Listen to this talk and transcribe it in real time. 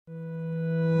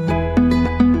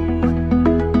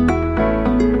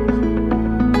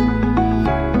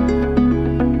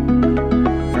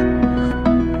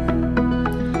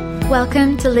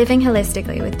Welcome to Living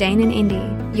Holistically with Dane and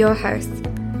Indy, your hosts,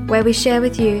 where we share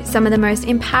with you some of the most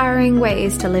empowering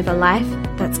ways to live a life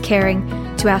that's caring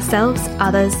to ourselves,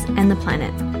 others, and the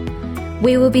planet.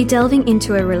 We will be delving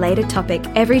into a related topic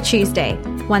every Tuesday,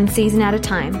 one season at a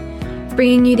time,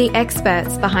 bringing you the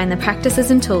experts behind the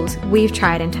practices and tools we've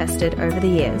tried and tested over the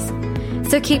years.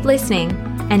 So keep listening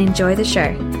and enjoy the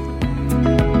show.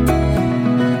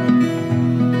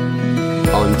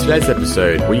 On today's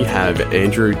episode, we have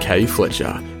Andrew K.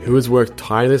 Fletcher, who has worked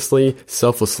tirelessly,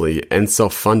 selflessly, and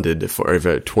self-funded for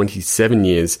over 27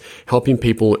 years, helping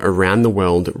people around the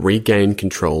world regain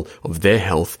control of their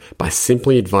health by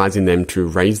simply advising them to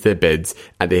raise their beds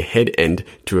at their head end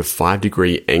to a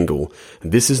 5-degree angle.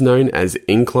 This is known as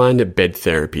inclined bed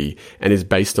therapy and is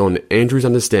based on Andrew's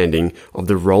understanding of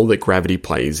the role that gravity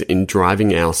plays in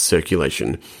driving our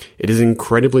circulation. It is an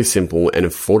incredibly simple and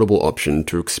affordable option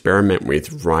to experiment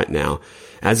with right now.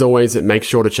 As always, make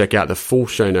sure to check out the full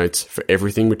show notes for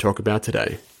everything we talk about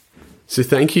today. So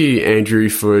thank you, Andrew,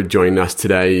 for joining us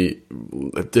today.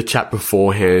 The chat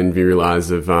beforehand, we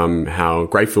realised of how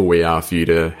grateful we are for you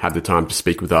to have the time to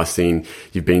speak with us. Seeing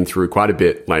you've been through quite a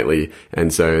bit lately,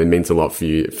 and so it means a lot for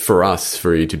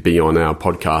you to be on our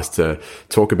podcast to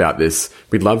talk about this.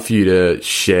 We'd love for you to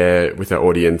share with our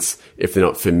audience, if they're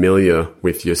not familiar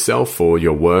with yourself or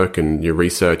your work and your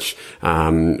research,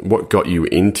 what got you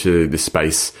into the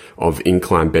space of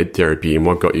inclined bed therapy and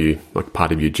what got you like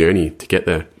part of your journey to get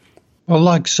there. Well,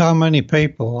 like so many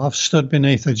people, I've stood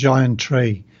beneath a giant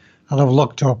tree and I've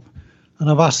looked up and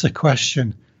I've asked the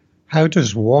question, how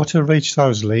does water reach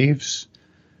those leaves?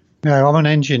 Now, I'm an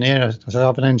engineer, so I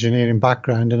have an engineering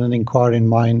background and an inquiring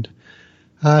mind.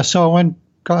 So I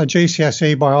got a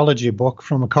GCSE biology book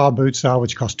from a car boot sale,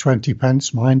 which cost 20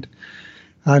 pence, mind.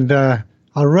 And I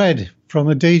read from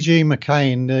a D.G.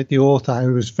 McCain, the author,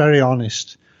 who was very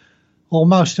honest,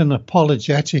 almost an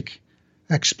apologetic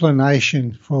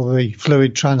explanation for the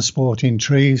fluid transport in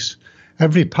trees.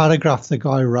 Every paragraph the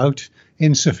guy wrote,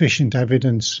 insufficient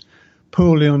evidence,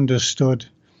 poorly understood,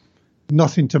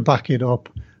 nothing to back it up.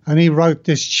 And he wrote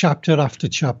this chapter after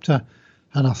chapter,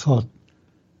 and I thought,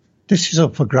 this is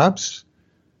up for grabs.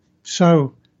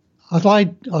 So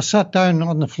I sat down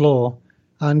on the floor,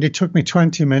 and it took me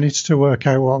 20 minutes to work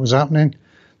out what was happening.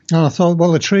 And I thought,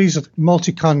 well, the tree's a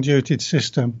multi-conduited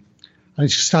system, and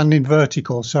it's standing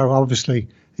vertical, so obviously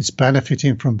it's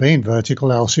benefiting from being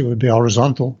vertical, else it would be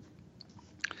horizontal.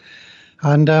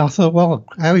 And I thought, well,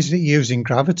 how is it using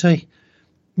gravity?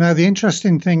 Now, the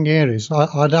interesting thing here is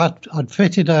I'd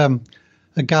fitted a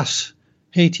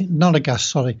heating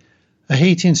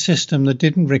system that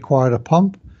didn't require a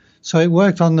pump. So it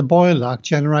worked on the boiler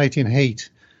generating heat,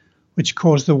 which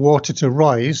caused the water to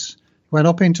rise, went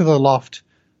up into the loft,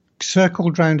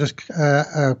 circled around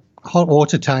a hot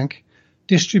water tank,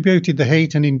 distributed the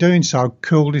heat, and in doing so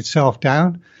cooled itself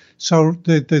down. So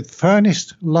the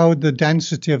furnace lowered the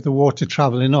density of the water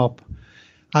travelling up,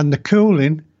 and the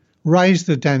cooling raised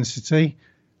the density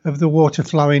of the water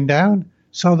flowing down.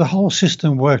 So the whole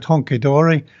system worked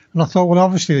hunky-dory. And I thought, well,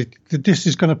 obviously this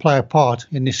is going to play a part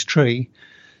in this tree.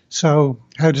 So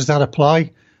how does that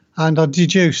apply? And I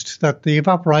deduced that the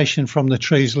evaporation from the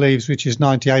tree's leaves, which is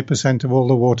 98% of all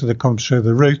the water that comes through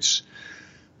the roots,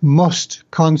 must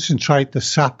concentrate the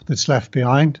sap that's left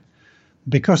behind.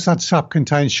 Because that sap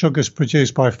contains sugars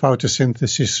produced by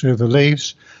photosynthesis through the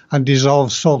leaves and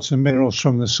dissolves salts and minerals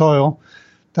from the soil,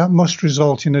 that must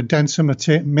result in a denser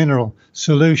mineral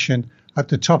solution at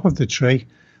the top of the tree,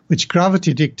 which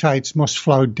gravity dictates must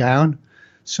flow down.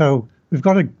 So we've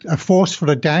got a force for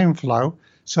a downflow,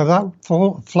 so that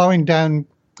flowing down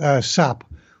sap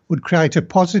would create a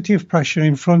positive pressure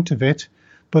in front of it,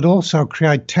 but also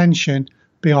create tension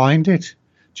behind it,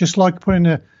 just like putting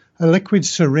a liquid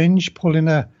syringe, pulling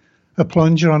a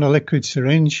plunger on a liquid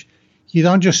syringe. You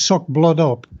don't just suck blood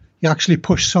up, you actually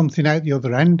push something out the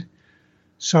other end.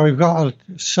 So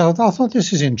I thought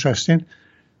this is interesting.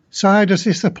 So how does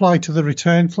this apply to the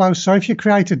return flow? So if you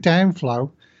create a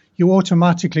downflow, you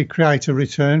automatically create a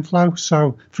return flow.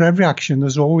 So for every action,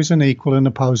 there's always an equal and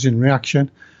opposing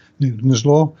reaction, Newton's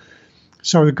law.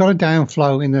 So we've got a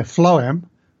downflow in the phloem,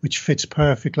 which fits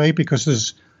perfectly because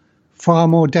there's far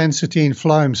more density in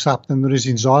phloem sap than there is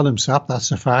in xylem sap.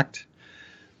 That's a fact.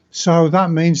 So that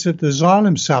means that the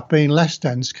xylem sap, being less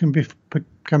dense, can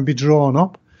be drawn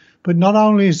up. But not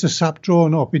only is the sap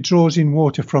drawn up, it draws in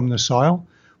water from the soil,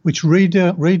 which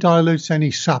redilutes any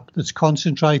sap that's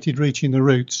concentrated reaching the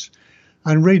roots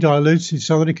and redilutes it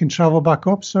so that it can travel back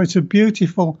up. So it's a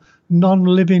beautiful,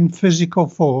 non-living physical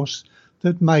force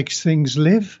that makes things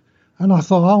live. And I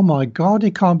thought, oh my God,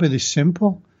 it can't be this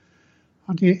simple.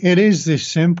 And it is this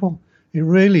simple. It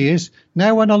really is.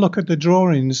 Now, when I look at the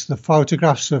drawings, the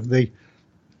photographs of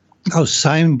those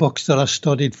same books that I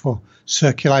studied for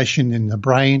circulation in the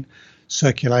brain,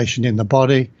 circulation in the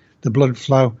body, the blood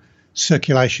flow,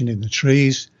 circulation in the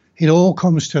trees, it all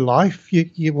comes to life.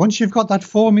 Once you've got that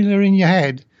formula in your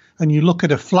head and you look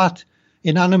at a flat,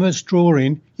 inanimate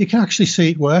drawing, you can actually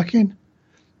see it working.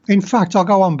 In fact, I'll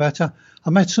go on better. I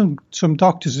met some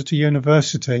doctors at a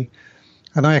university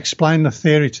and I explained the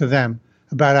theory to them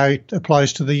about how it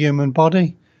applies to the human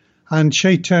body. And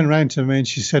she turned around to me and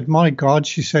she said, my God,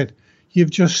 she said,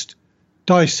 you've just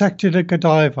dissected a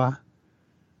cadaver,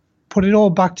 put it all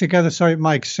back together so it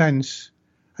makes sense,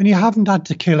 and you haven't had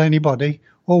to kill anybody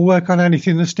or work on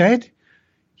anything that's dead.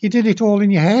 You did it all in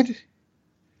your head.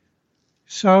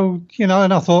 So,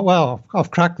 and I thought, well,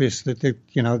 I've cracked this, that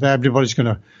everybody's going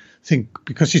to think,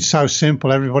 because it's so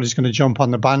simple, everybody's going to jump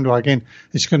on the bandwagon.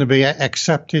 It's going to be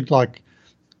accepted like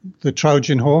the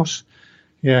Trojan horse.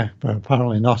 Yeah, but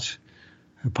apparently not.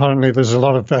 Apparently there's a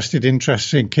lot of vested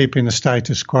interest in keeping the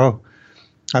status quo.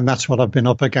 And that's what I've been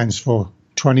up against for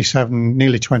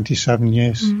nearly 27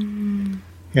 years.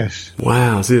 Yes.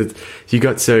 Wow. So did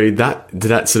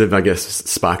that sort of, I guess,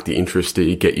 spark the interest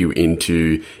to get you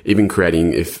into even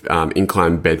creating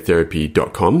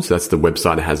inclinebedtherapy.com? So that's the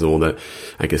website that has all the,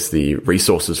 I guess, the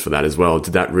resources for that as well.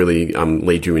 Did that really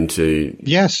lead you into?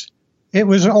 Yes. It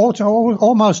was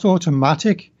almost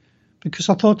automatic, because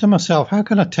I thought to myself, how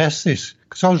can I test this?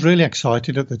 Because I was really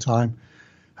excited at the time.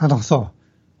 And I thought,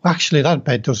 well, actually, that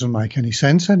bed doesn't make any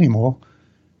sense anymore.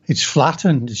 It's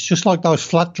flattened. It's just like those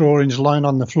flat drawings lying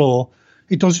on the floor.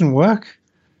 It doesn't work.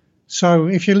 So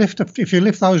if you lift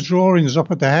those drawings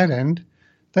up at the head end,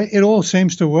 it all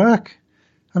seems to work.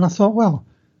 And I thought, well,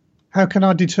 how can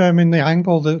I determine the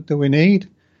angle that we need?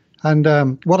 And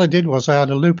what I did was I had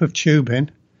a loop of tubing,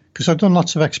 because I've done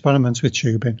lots of experiments with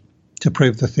tubing to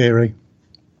prove the theory.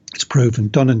 It's proven,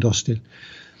 done and dusted.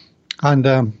 And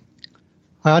I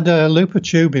had a loop of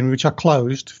tubing which I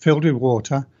closed, filled with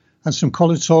water, and some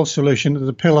coloured salt solution at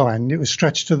the pillow end. It was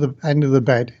stretched to the end of the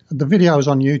bed. The video is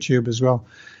on YouTube as well.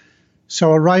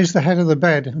 So I raised the head of the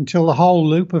bed until the whole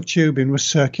loop of tubing was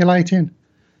circulating.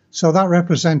 So that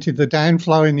represented the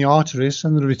downflow in the arteries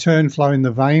and the return flow in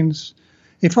the veins.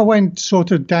 If I went sort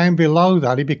of down below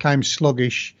that, it became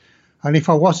sluggish. And if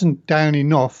I wasn't down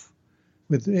enough,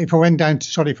 if I went down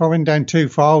too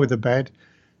far with the bed,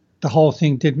 the whole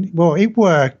thing it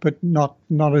worked, but not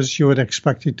as you would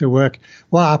expect it to work.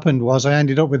 What happened was I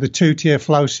ended up with a 2-tier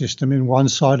flow system in one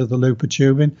side of the loop of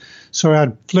tubing. So I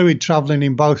had fluid travelling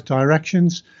in both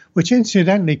directions, which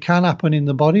incidentally can happen in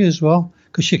the body as well,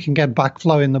 because you can get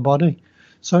backflow in the body.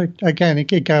 So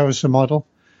it goes a model.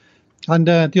 And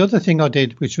the other thing I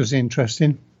did, which was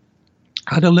interesting,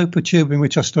 I had a loop of tubing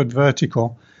which I stood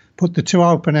vertical, put the two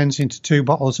open ends into 2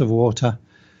 bottles of water,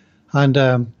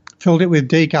 and filled it with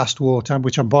degassed water,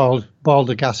 which I boiled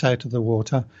the gas out of the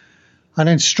water, and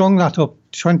then strung that up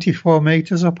 24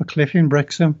 metres up a cliff in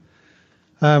Brixham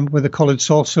with a coloured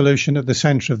salt solution at the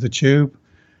centre of the tube.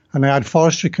 And I had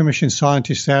Forestry Commission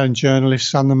scientists there and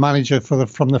journalists and the manager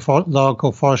from the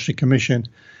local Forestry Commission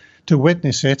to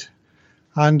witness it.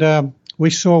 And we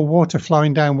saw water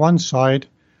flowing down one side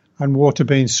and water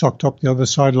being sucked up the other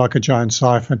side like a giant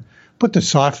siphon. But the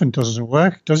siphon doesn't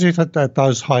work, does it, at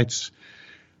those heights?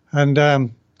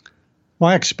 And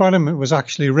my experiment was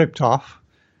actually ripped off.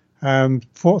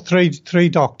 Three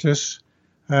doctors,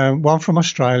 one from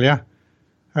Australia,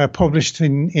 published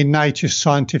in Nature's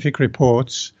Scientific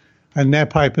Reports, and their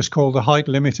paper's called The Height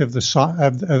Limit of the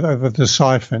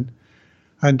Siphon.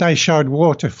 And they showed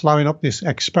water flowing up this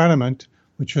experiment,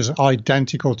 which was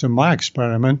identical to my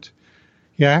experiment.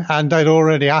 Yeah, and they'd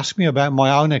already asked me about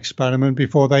my own experiment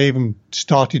before they even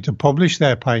started to publish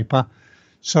their paper.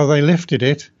 So they lifted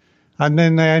it, and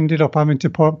then they ended up having to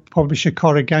publish a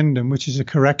corrigendum, which is a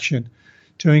correction,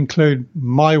 to include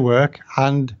my work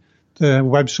and the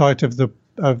website of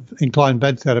Inclined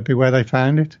Bed Therapy where they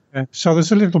found it. Yeah. So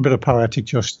there's a little bit of poetic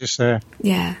justice there.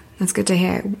 Yeah, that's good to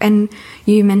hear. And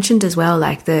you mentioned as well,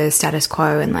 like the status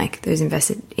quo and like those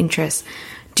invested interests.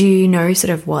 Do you know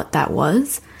sort of what that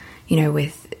was?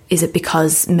 Is it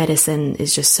because medicine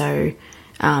is just so,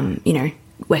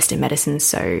 Western medicine's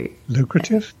so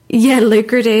lucrative? Yeah,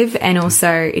 lucrative. And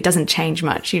also it doesn't change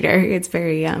much, it's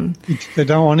very... They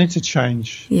don't want it to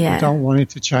change. Yeah. They don't want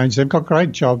it to change. They've got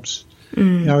great jobs.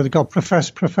 They've got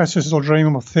professors will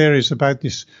dream up theories about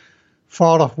this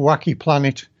far-off wacky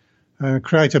planet,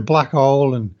 create a black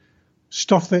hole and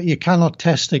stuff that you cannot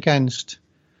test against,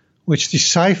 which is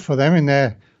safe for them in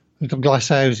their little glass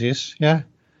houses, yeah?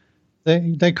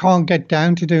 They can't get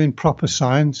down to doing proper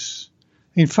science.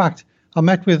 In fact, I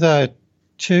met with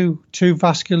two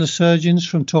vascular surgeons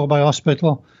from Torbay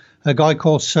Hospital, a guy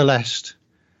called Celeste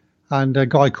and a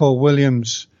guy called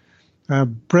Williams.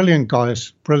 Brilliant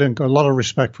guys, brilliant. A lot of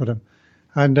respect for them.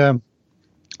 And on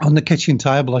the kitchen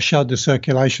table, I showed the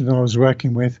circulation that I was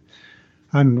working with.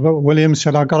 And Williams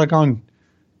said, I've got to go and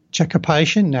check a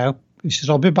patient now. He says,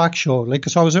 I'll be back shortly,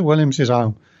 because I was at Williams's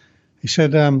home. He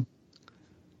said,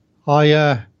 I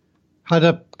had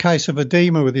a case of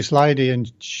edema with this lady,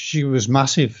 and she was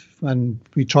massive, and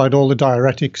we tried all the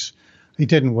diuretics. It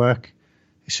didn't work.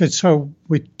 He said, so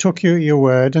we took you at your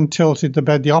word and tilted the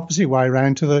bed the opposite way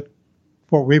around to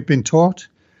what we've been taught.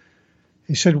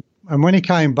 He said, and when he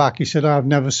came back, he said, I've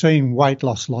never seen weight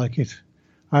loss like it.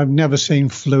 I've never seen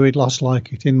fluid loss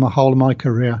like it in my whole of my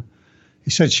career. He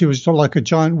said she was like a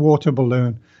giant water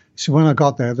balloon. He said, when I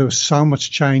got there was so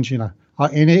much change in her,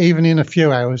 even in a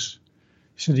few hours.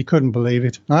 He said he couldn't believe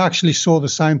it. I actually saw the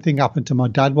same thing happen to my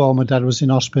dad while my dad was in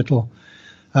hospital.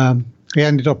 He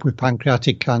ended up with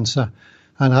pancreatic cancer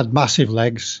and had massive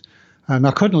legs. And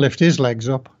I couldn't lift his legs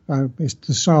up.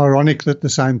 It's so ironic that the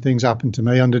same things happened to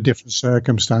me under different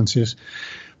circumstances.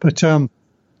 But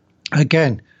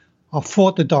again, I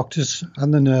fought the doctors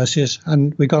and the nurses,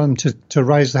 and we got him to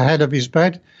raise the head of his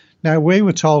bed. Now, we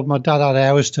were told my dad had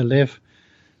hours to live.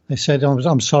 They said,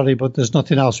 I'm sorry, but there's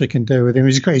nothing else we can do with him.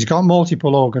 He's got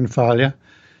multiple organ failure.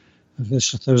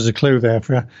 There was a clue there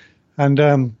for you. And,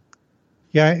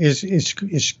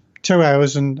 it's 2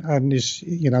 hours and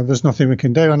there's nothing we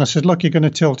can do. And I said, look, you're going to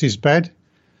tilt his bed.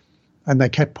 And they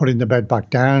kept putting the bed back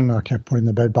down. And I kept putting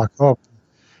the bed back up.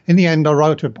 In the end, I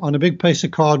wrote on a big piece of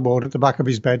cardboard at the back of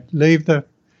his bed, leave the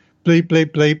bleep,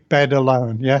 bleep, bleep bed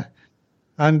alone, yeah?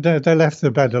 And they left the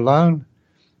bed alone.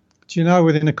 Do you know,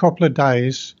 within a couple of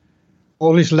days,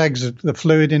 all his legs, the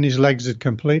fluid in his legs had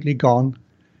completely gone.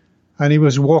 And he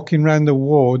was walking around the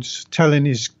wards telling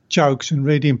his jokes and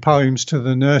reading poems to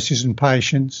the nurses and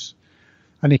patients.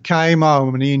 And he came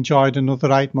home and he enjoyed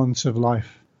another 8 months of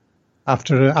life.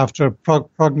 After a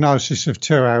prognosis of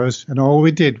 2 hours, and all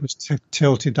we did was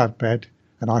tilted that bed.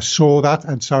 And I saw that,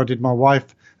 and so did my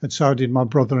wife, and so did my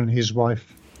brother and his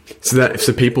wife.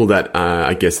 So people that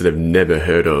I guess that have never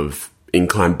heard of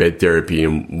incline bed therapy,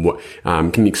 and what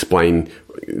can you explain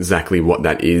exactly what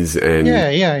that is? And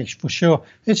yeah, for sure.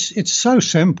 It's so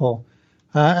simple,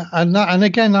 and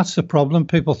again, that's the problem.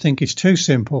 People think it's too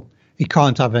simple. It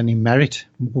can't have any merit.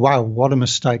 Wow, what a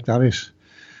mistake that is.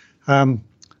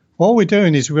 All we're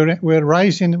doing is we're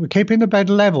keeping the bed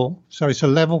level, so it's a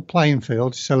level playing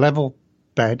field, it's a level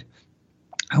bed,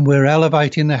 and we're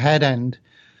elevating the head end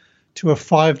to a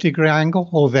 5-degree angle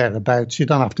or thereabouts. You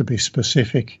don't have to be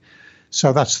specific.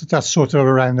 So that's sort of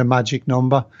around the magic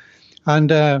number. And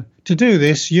to do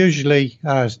this, usually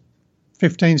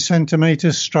 15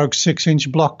 centimetres stroke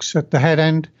 6-inch blocks at the head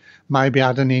end, maybe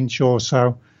add an inch or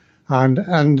so. And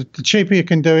the cheaper you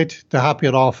can do it, the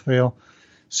happier I'll feel.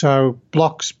 So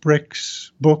blocks,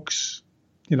 bricks, books,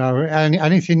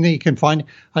 anything that you can find.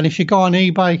 And if you go on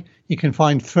eBay, you can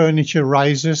find furniture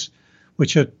raisers,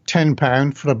 which are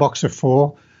 £10 for a box of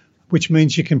 4, which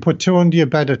means you can put 2 under your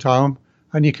bed at home,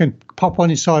 and you can pop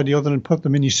one inside the other and put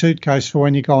them in your suitcase for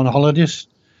when you go on holidays,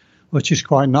 which is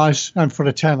quite nice. And for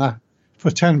for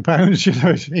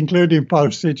 £10, including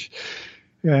postage,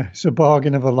 yeah, it's a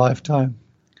bargain of a lifetime.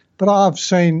 But I've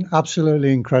seen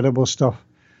absolutely incredible stuff.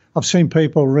 I've seen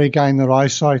people regain their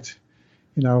eyesight.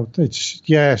 It's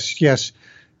yes.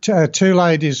 2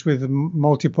 ladies with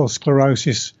multiple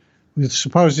sclerosis with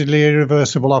supposedly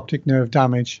irreversible optic nerve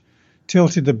damage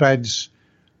tilted the beds.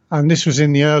 And this was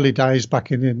in the early days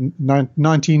back in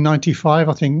 1995,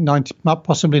 I think,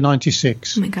 possibly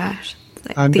 96. Oh, my gosh.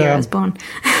 Like the year I was born.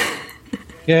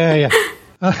 Yeah.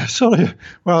 Sorry.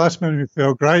 Well, that's made me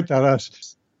feel great, that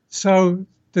has. So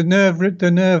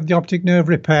the optic nerve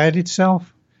repaired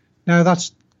itself. Now,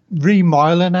 that's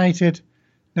remyelinated.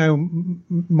 Now,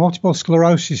 multiple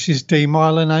sclerosis is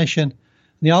demyelination.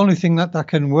 The only thing that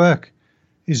can work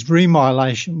is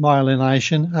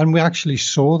remyelination, and we actually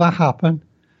saw that happen.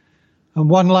 And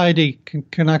one lady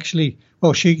can actually,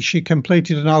 well, she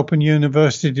completed an Open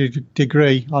University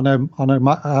degree on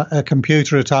a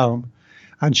computer at home,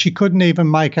 and she couldn't even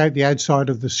make out the outside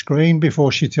of the screen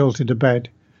before she tilted a bed.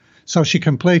 So she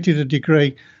completed a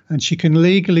degree, and she can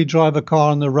legally drive a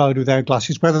car on the road without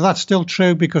glasses. Whether that's still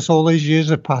true because all these years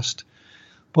have passed,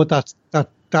 but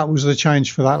that was the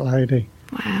change for that lady.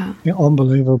 Wow. Yeah,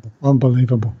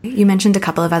 unbelievable. You mentioned a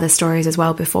couple of other stories as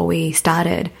well before we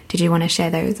started. Did you want to share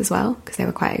those as well? Because they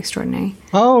were quite extraordinary.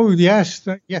 Oh, yes.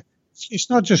 Yeah. It's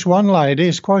not just one lady.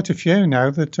 It's quite a few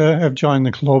now that have joined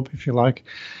the club, if you like.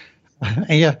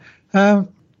 Yeah.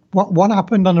 What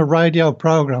happened on a radio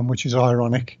program, which is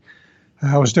ironic,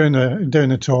 I was doing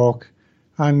a talk,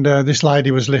 and this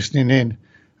lady was listening in,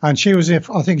 and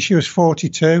I think she was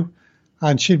 42,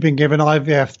 and she'd been given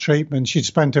IVF treatment. She'd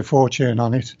spent a fortune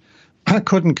on it. I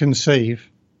couldn't conceive.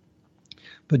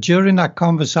 But during that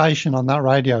conversation on that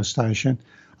radio station,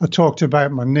 I talked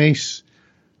about my niece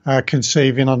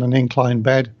conceiving on an incline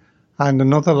bed, and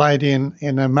another lady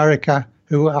in America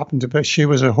who happened to be, she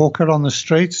was a hawker on the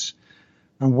streets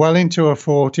and well into her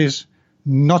 40s,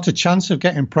 not a chance of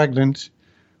getting pregnant.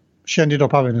 She ended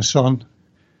up having a son.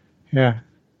 Yeah.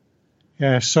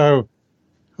 So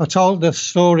I told the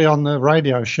story on the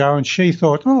radio show, and she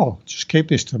thought, oh, just keep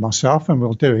this to myself and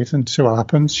we'll do it and see what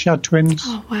happens. She had twins.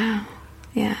 Oh, wow.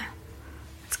 Yeah.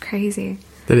 It's crazy.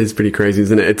 That is pretty crazy,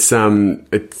 isn't it? It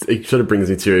sort of brings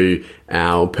me to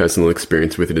our personal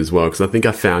experience with it as well, because I think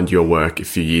I found your work a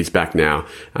few years back now.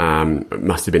 It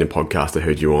must have been a podcast I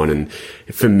heard you on, and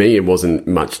for me, it wasn't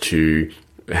much to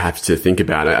have to think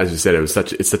about it. As you said,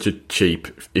 it's such a cheap,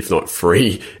 if not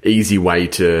free, easy way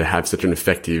to have such an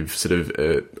effective sort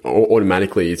of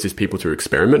automatically. It's just people to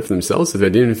experiment for themselves. So they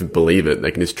didn't even believe it,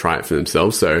 they can just try it for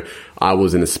themselves. So I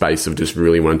was in a space of just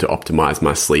really wanting to optimize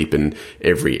my sleep in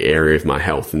every area of my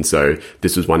health. And so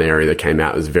this was one area that came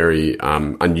out as very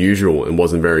unusual and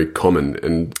wasn't very common.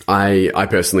 And I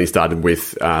personally started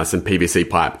with some PVC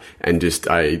pipe, and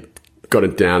I got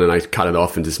it down and I cut it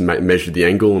off and just measured the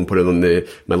angle and put it on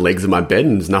my legs of my bed,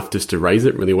 and it was enough just to raise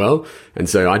it really well. And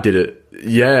so I did it.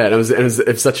 Yeah, and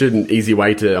it's such an easy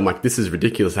way to, I'm like, this is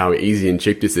ridiculous how easy and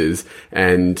cheap this is.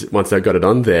 And once I got it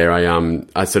on there,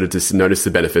 I sort of just noticed the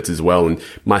benefits as well. And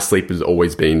my sleep has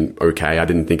always been okay. I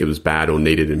didn't think it was bad or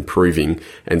needed improving.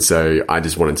 And so I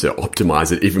just wanted to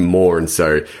optimize it even more. And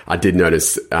so I did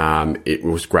notice it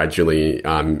was gradually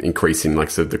increasing, like,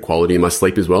 so the quality of my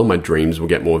sleep as well. My dreams will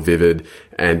get more vivid.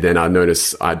 And then I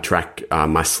noticed I'd track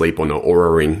my sleep on an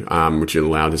Oura Ring, which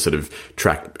allowed to sort of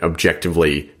track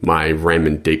objectively my REM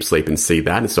and deep sleep and see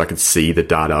that. And so I could see the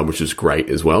data, which was great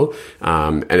as well.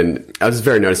 And it was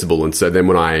very noticeable. And so then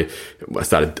when I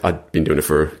started, I'd been doing it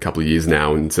for a couple of years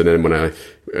now. And so then when I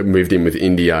moved in with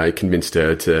Indy, I convinced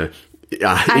her to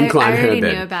incline her bed. I already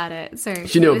knew about it. So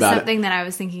she knew it was about something that I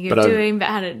was thinking of doing, but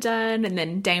hadn't done. And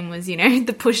then Dane was,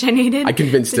 the push I needed. I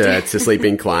convinced her to sleep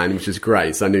incline, which is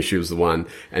great. So I knew she was the one.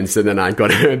 And so then I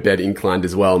got her bed inclined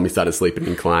as well, and we started sleeping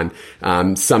incline.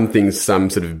 Some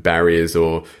sort of barriers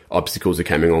or obstacles that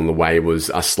came along the way was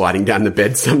us sliding down the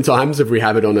bed sometimes if we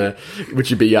have it on which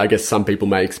would be, I guess some people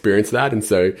may experience that. And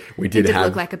so we did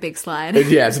look like a big slide.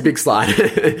 Yeah, it's a big slide.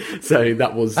 So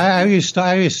that was... How you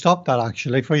stop that,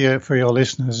 actually, for your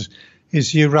listeners,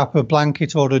 is you wrap a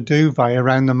blanket or a duvet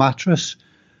around the mattress,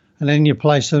 and then you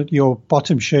place your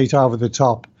bottom sheet over the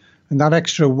top. And that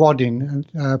extra wadding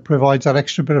provides that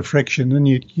extra bit of friction, and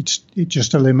it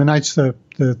just eliminates the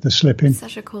slipping.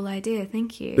 Such a cool idea.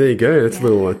 Thank you. There you go. That's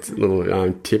a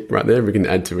little tip right there we can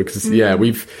add to it. Because,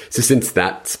 since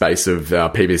that space of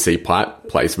PVC pipe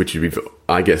place, which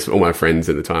I guess all my friends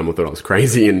at the time thought I was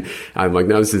crazy. And I'm like,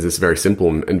 no, this is very simple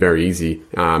and very easy.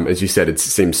 As you said, it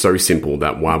seems so simple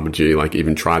that why would you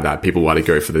even try that? People want to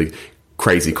go for the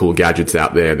crazy cool gadgets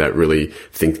out there that really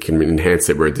think can enhance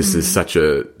it, where this is such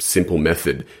a simple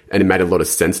method. And it made a lot of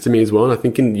sense to me as well. And I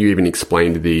think you even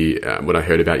explained what I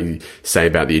heard about you say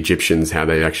about the Egyptians, how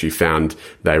they actually found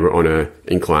they were on an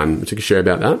incline. Would you share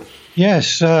about that?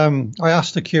 Yes. I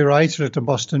asked the curator at the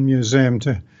Boston Museum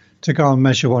to go and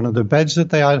measure one of the beds that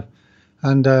they had.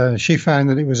 And she found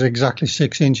that it was exactly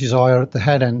 6 inches higher at the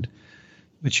head end,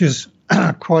 which is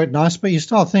quite nice. But you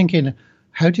start thinking,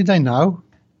 how did they know?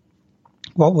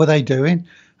 What were they doing?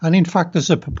 And in fact, there's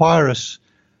a papyrus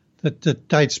that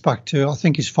dates back to, I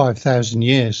think it's 5,000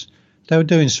 years. They were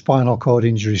doing spinal cord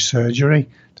injury surgery.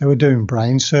 They were doing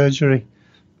brain surgery.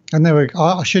 And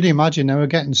I should imagine they were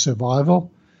getting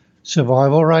survival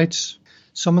rates.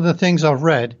 Some of the things I've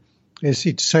read is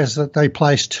it says that they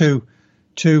placed two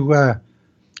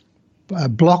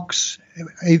blocks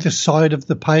either side of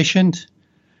the patient.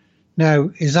 Now,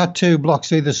 is that 2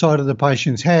 blocks either side of the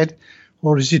patient's head,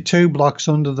 or is it 2 blocks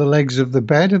under the legs of the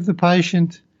bed of the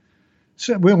patient?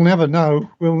 So we'll never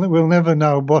know. We'll never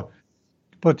know.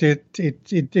 But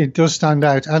it does stand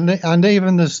out. And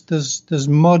even there's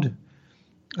mud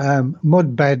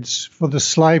beds for the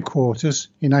slave quarters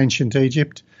in ancient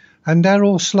Egypt, and they're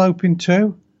all sloping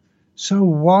too. So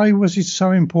why was it so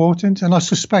important? And I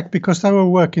suspect because they were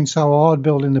working so hard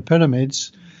building the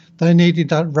pyramids, they needed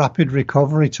that rapid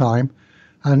recovery time.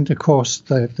 And of course,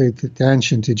 the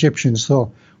ancient Egyptians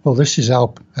thought, well, this is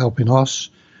helping us.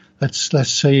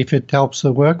 Let's see if it helps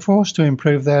the workforce to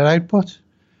improve their output.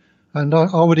 And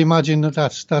I would imagine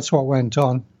that's what went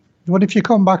on. What if you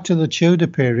come back to the Tudor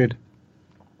period?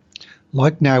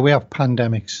 like now we have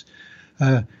pandemics.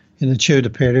 In the Tudor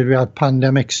period, we had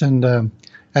pandemics and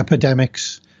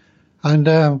epidemics.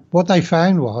 And what they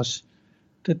found was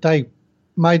that they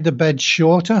made the bed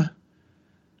shorter,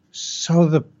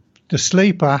 so the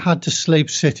sleeper had to sleep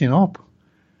sitting up.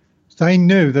 They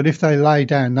knew that if they lay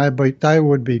down, they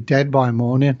would be dead by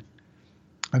morning.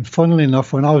 And funnily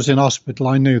enough, when I was in hospital,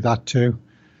 I knew that too.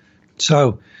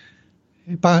 So,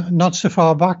 but not so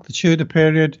far back, the Tudor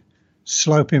period,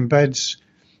 sloping beds,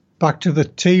 back to the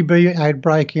TB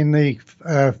outbreak in the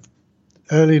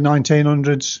early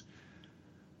 1900s.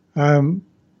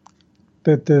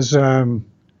 That there's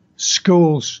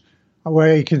schools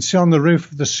where you can see on the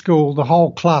roof of the school, the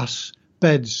whole class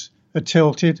beds are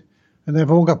tilted, and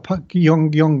they've all got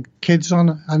young kids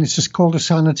on, and it's just called a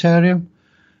sanitarium.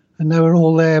 And they were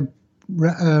all there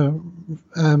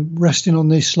resting on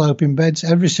these sloping beds.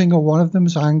 Every single one of them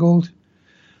is angled.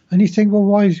 And you think, well,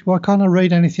 why can't I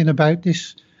read anything about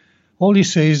this? All you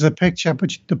see is the picture,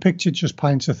 but the picture just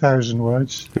paints 1,000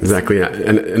 words. Exactly.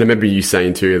 And I remember you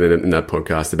saying too in that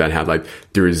podcast about how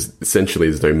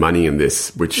there's no money in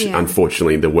this, which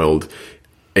unfortunately the world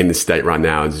in the state right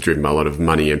now is driven by a lot of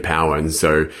money and power. And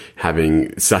so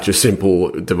having such a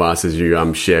simple device as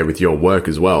you share with your work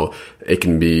as well, it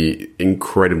can be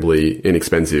incredibly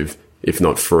inexpensive, if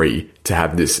not free, to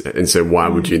have this. And so why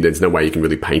would you, there's no way you can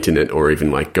really paint in it or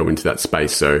even go into that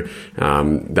space. So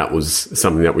that was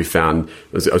something that we found.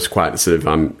 I was quite sort of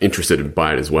interested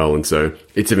by it as well. And so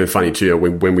it's even funny too,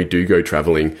 when we do go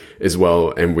traveling as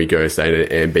well and we go stay at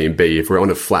an Airbnb, if we're on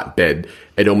a flat bed,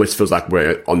 it almost feels like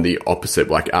we're on the opposite,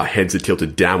 like our heads are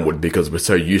tilted downward because we're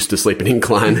so used to sleeping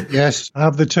incline. Yes, I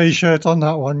have the T-shirt on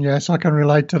that one. Yes, I can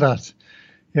relate to that.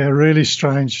 Yeah, really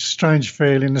strange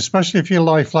feeling, especially if you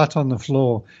lie flat on the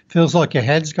floor. Feels like your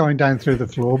head's going down through the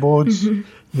floorboards.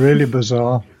 Really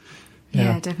bizarre.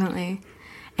 Yeah, definitely.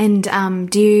 And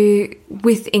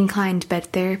with inclined bed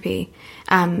therapy,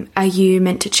 are you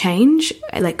meant to change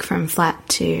from flat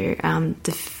to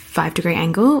the 5-degree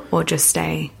angle, or just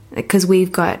stay? Because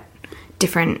we've got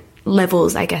different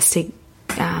levels, I guess. You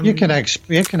can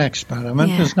experiment.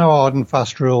 Yeah. There's no hard and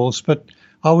fast rules, but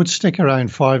I would stick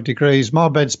around 5 degrees. My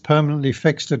bed's permanently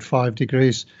fixed at 5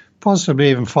 degrees,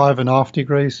 possibly even 5.5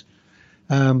 degrees.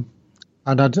 And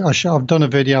I've done a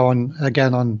video on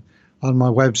my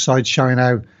website showing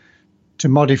how to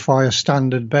modify a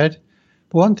standard bed.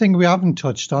 But one thing we haven't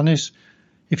touched on is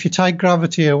if you take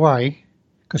gravity away,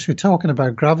 because we're talking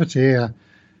about gravity here.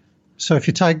 So if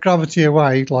you take gravity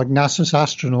away, like NASA's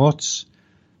astronauts,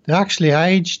 they actually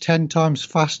age 10 times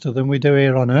faster than we do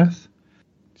here on Earth.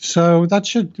 So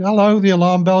the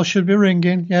alarm bell should be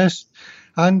ringing, yes.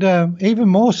 And even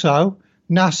more so,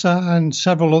 NASA and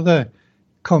several other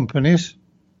companies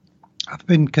have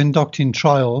been conducting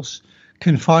trials,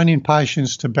 confining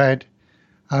patients to bed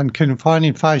and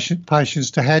confining patients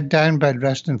to head down bed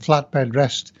rest and flat bed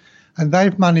rest. And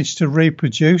they've managed to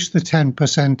reproduce the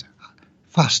 10%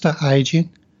 faster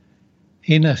aging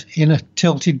in a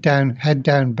tilted down, head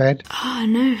down bed. Oh,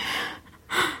 no.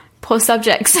 Poor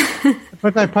subjects.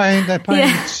 But they're paying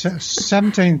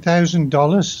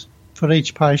 $17,000 for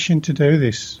each patient to do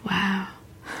this. Wow.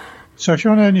 So if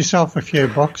you want to earn yourself a few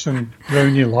bucks and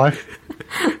ruin your life,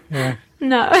 yeah.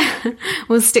 No,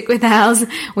 we'll stick with ours.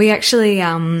 We actually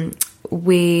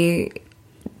we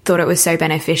thought it was so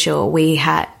beneficial. We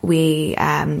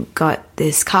got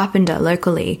this carpenter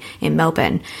locally in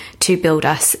Melbourne to build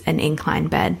us an incline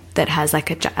bed that has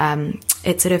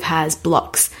it sort of has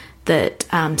blocks that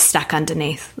stack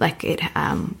underneath, it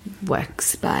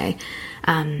works by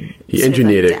he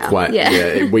engineered it quite.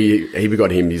 Yeah, we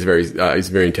got him. He's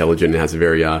very intelligent and has a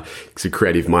very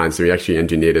creative mind. So he actually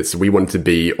engineered it. So we wanted to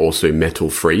be also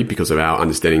metal free because of our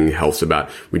understanding of health.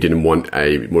 About we didn't want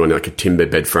a timber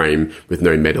bed frame with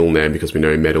no metal in there because we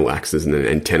know metal acts as an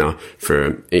antenna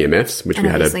for EMFs, which and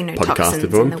we had a no podcast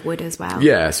of in the wood as well.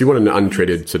 Yeah, so we wanted an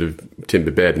untreated sort of timber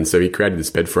bed, and so he created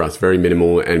this bed for us, very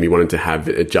minimal, and we wanted to have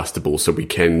it adjustable so we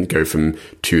can go from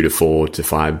 2 to 4 to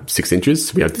 5, 6 inches.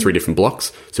 So we have 3 different blocks.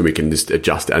 So we can just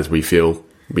adjust as we feel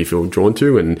drawn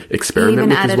to and experiment with as well. He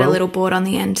even added a little board on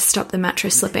the end to stop the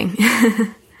mattress slipping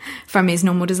from his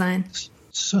normal design.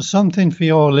 So something for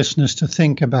your listeners to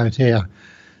think about here.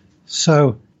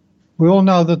 So we all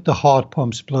know that the heart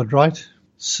pumps blood, right?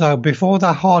 So before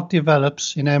the heart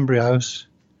develops in embryos,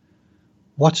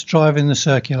 what's driving the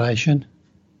circulation?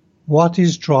 What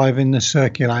is driving the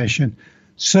circulation?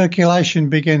 Circulation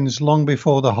begins long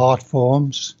before the heart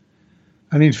forms.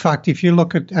 And in fact, if you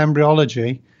look at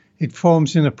embryology, it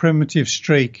forms in a primitive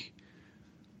streak,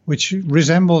 which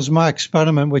resembles my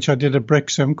experiment, which I did at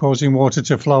Brixham, causing water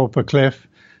to flow up a cliff.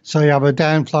 So you have a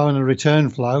downflow and a return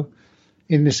flow.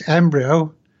 in this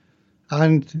embryo,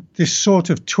 and this sort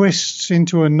of twists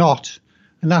into a knot,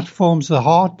 and that forms the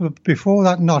heart. But before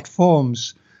that knot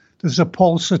forms, there's a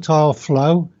pulsatile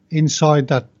flow inside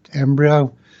that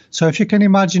embryo. So if you can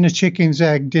imagine a chicken's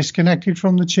egg disconnected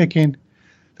from the chicken,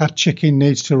 that chicken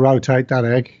needs to rotate that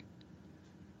egg.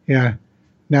 Yeah.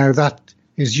 Now that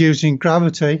is using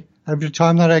gravity. Every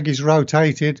time that egg is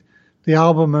rotated, the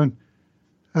albumin,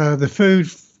 the food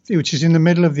which is in the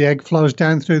middle of the egg, flows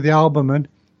down through the albumin,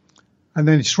 and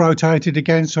then it's rotated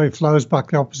again, so it flows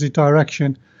back the opposite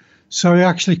direction. So you're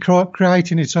actually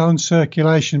creating its own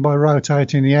circulation by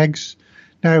rotating the eggs.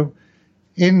 Now,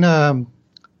 in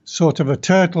sort of a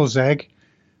turtle's egg,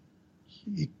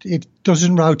 it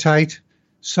doesn't rotate,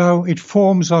 so it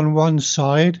forms on one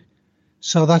side.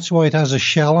 So that's why it has a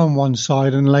shell on one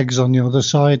side and legs on the other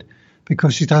side,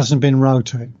 because it hasn't been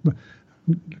rotated.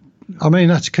 I mean,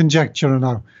 that's conjecture, I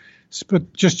know.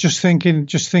 But just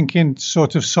thinking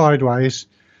sort of sideways,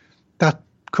 that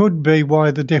could be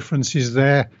why the difference is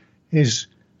there, is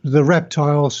the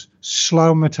reptiles'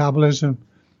 slow metabolism,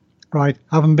 right,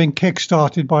 haven't been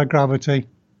kick-started by gravity,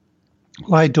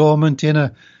 lie dormant in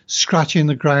a scratch in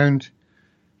the ground,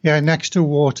 next to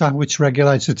water, which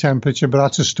regulates the temperature, but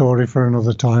that's a story for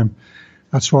another time.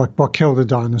 That's what killed the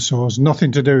dinosaurs.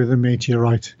 Nothing to do with the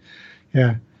meteorite.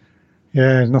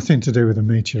 Yeah, nothing to do with the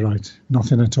meteorite.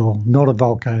 Nothing at all. Not a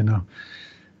volcano.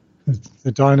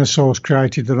 The dinosaurs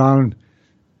created their own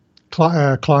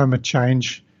climate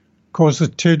change, caused a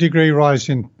 2-degree rise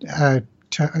in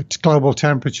global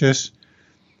temperatures.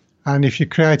 And if you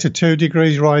create a 2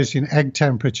 degrees rise in egg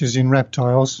temperatures in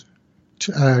reptiles,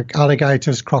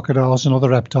 alligators, crocodiles and other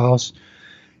reptiles,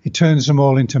 it turns them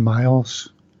all into males.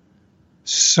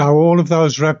 So all of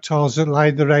those reptiles that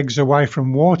laid their eggs away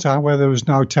from water, where there was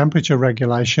no temperature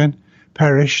regulation,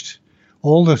 perished.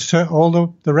 All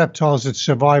the reptiles that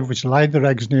survived, which laid their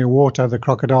eggs near water, the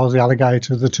crocodiles, the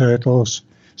alligators, the turtles,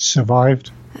 survived.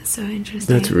 That's so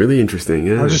interesting. That's really interesting,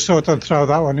 yeah. I just thought I'd throw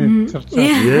that one in.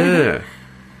 Yeah.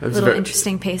 That's a little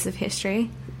interesting piece of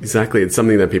history. Exactly. It's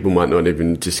something that people might not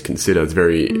even just consider. It's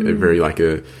very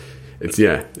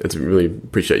it's really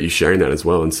appreciate you sharing that as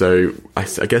well. And so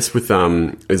I guess with,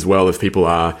 as well, if people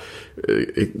are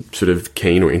sort of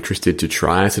keen or interested to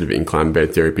try sort of incline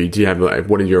bed therapy, do you have,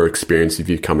 what are your experiences if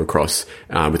you've come across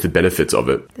with the benefits of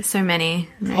it? There's so many.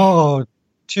 Right? Oh,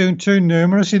 too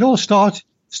numerous. It all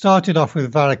started off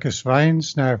with varicose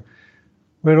veins. Now,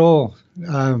 we're all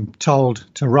told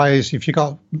to raise, if you've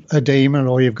got edema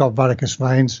or you've got varicose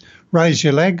veins, raise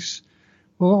your legs.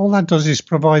 Well, all that does is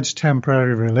provides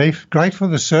temporary relief. Great for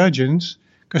the surgeons,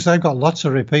 because they've got lots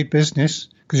of repeat business,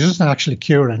 because it doesn't actually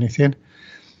cure anything.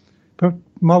 But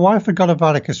my wife had got a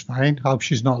varicose vein. Hope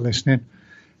she's not listening.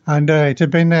 And it had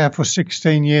been there for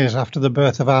 16 years after the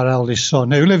birth of our eldest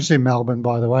son, who lives in Melbourne,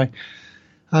 by the way.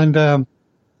 And that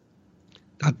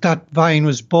vein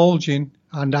was bulging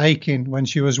and aching when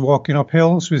she was walking up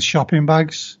hills with shopping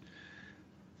bags.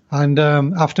 And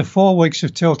after 4 weeks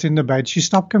of tilting the bed, she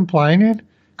stopped complaining,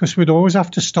 because we'd always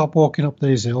have to stop walking up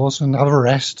these hills and have a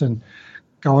rest and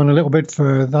go on a little bit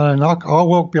further. And I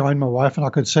walked behind my wife and I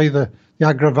could see the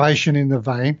aggravation in the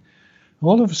vein.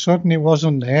 All of a sudden, it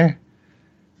wasn't there.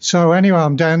 So anyway,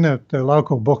 I'm down at the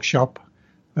local bookshop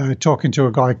talking to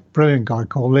a brilliant guy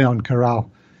called Leon Corral.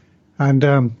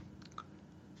 And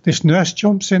this nurse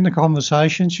jumps in the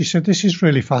conversation. She said, "This is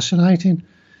really fascinating."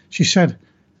 She said,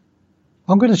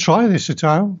 "I'm going to try this at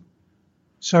home."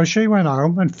 So she went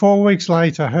home, and 4 weeks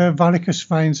later, her varicose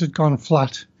veins had gone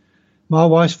flat. My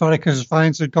wife's varicose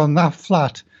veins had gone that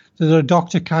flat that a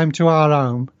doctor came to our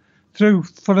home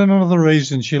for another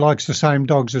reason. She likes the same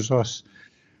dogs as us.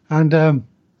 And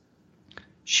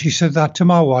she said that to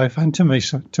my wife and to me,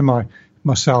 to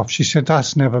myself. She said,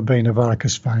 "That's never been a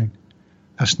varicose vein.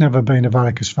 That's never been a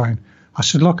varicose vein." I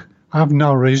said, "Look, I have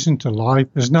no reason to lie.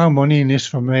 There's no money in this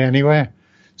for me anywhere.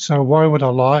 So why would I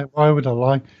lie? Why would I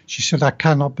lie?" She said, "That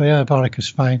cannot be a varicose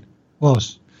vein."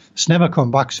 It's never come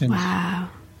back since. Wow.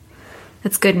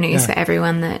 That's good news for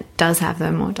everyone that does have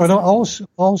them. Or but also,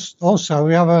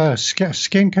 we have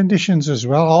skin conditions as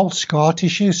well. All scar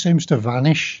tissue seems to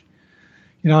vanish.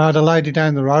 I had a lady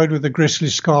down the road with a grisly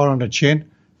scar on her chin.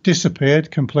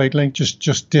 Disappeared completely,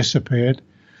 just disappeared.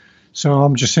 So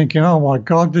I'm just thinking, oh my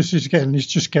God, it's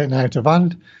just getting out of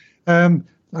hand.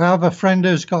 I have a friend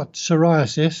who's got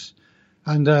psoriasis,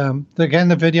 and again,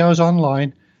 the videos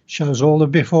online shows all the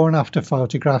before and after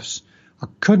photographs. I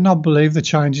could not believe the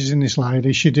changes in this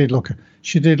lady. She did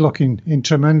look in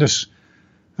tremendous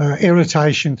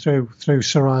irritation through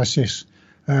psoriasis.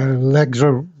 Legs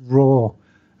are raw,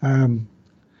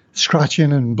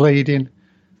 scratching and bleeding.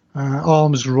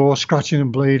 Arms raw, scratching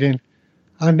and bleeding.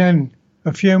 And then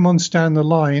a few months down the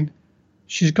line,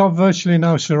 she's got virtually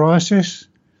no psoriasis.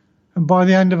 And by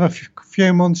the end of a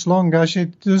few months longer,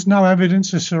 there's no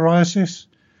evidence of psoriasis.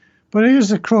 But here's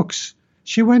the crux.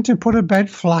 She went and put her bed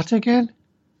flat again.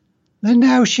 And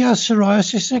now she has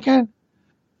psoriasis again.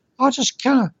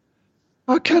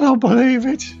 I cannot believe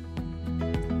it.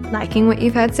 Liking what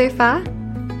you've heard so far?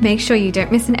 Make sure you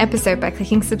don't miss an episode by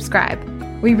clicking subscribe.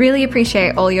 We really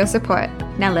appreciate all your support.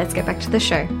 Now let's get back to the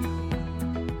show.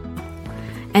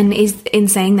 And in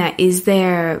saying that, is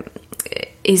there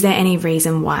any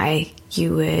reason why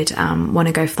you would want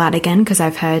to go flat again? Because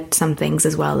I've heard some things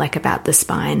as well, like about the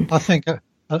spine. I think a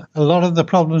lot of the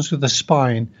problems with the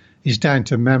spine is down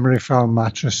to memory foam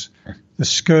mattress, the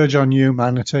scourge on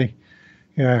humanity.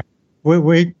 Yeah.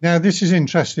 Now, this is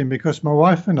interesting because my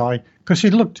wife and I, because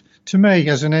it looked to me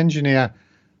as an engineer,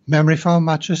 memory foam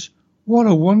mattress, what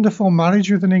a wonderful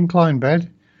marriage with an incline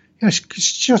bed. It's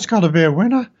just got to be a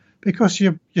winner because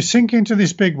you sink into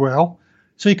this big well,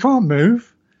 so you can't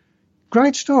move.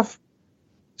 Great stuff.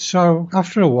 So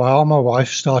after a while, my wife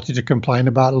started to complain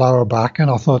about lower back, and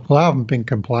I thought, well, I haven't been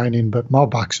complaining, but my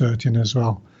back's hurting as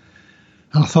well.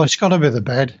 And I thought, it's got to be the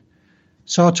bed.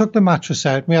 So I took the mattress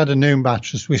out. We had a new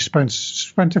mattress. We spent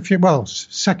a few, it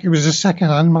was a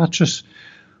second-hand mattress,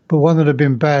 but one that had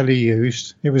been barely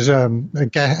used. It was a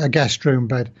guest room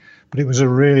bed, but it was a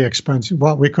really expensive.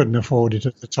 Well, we couldn't afford it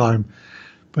at the time.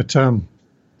 But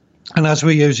and as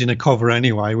we're using a cover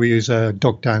anyway, we use a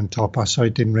duck-down topper, so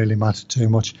it didn't really matter too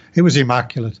much. It was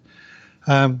immaculate,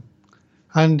 and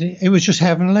it was just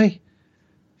heavenly.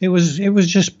 It was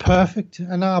just perfect,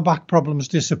 and our back problems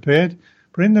disappeared.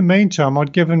 But in the meantime,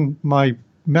 I'd given my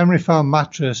memory foam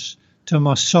mattress to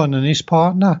my son and his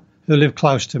partner, who lived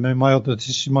close to me. This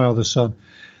is my other son,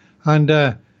 and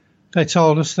they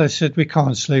told us, they said, we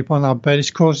can't sleep on our bed.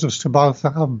 It's caused us to both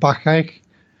have backache.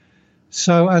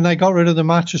 So, and they got rid of the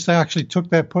mattress. They actually took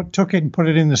it and put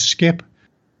it in the skip.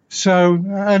 So,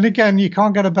 and again, you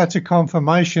can't get a better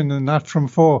confirmation than that from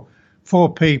four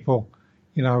people,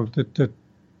 you know,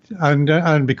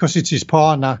 and because it's his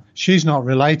partner, she's not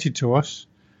related to us.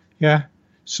 Yeah.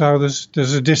 So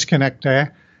there's a disconnect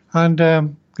there.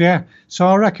 And, yeah, so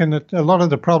I reckon that a lot of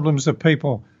the problems that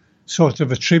people sort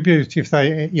of attribute, if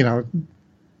they, you know,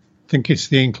 think it's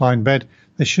the inclined bed,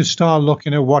 they should start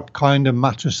looking at what kind of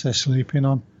mattress they're sleeping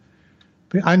on.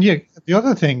 And the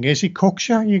other thing is, it cooks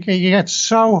you. You get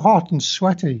so hot and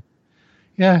sweaty.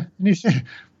 Yeah. And you say,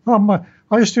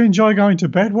 I used to enjoy going to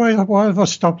bed. Why have I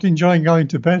stopped enjoying going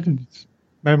to bed? And it's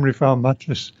memory foam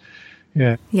mattress.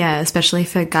 Yeah. Yeah, especially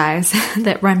for guys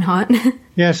that run hot.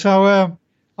 Yeah. So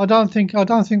I don't think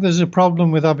there's a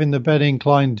problem with having the bed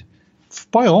inclined.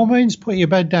 By all means, put your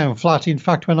bed down flat. In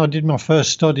fact, when I did my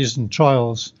first studies and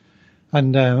trials,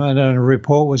 and a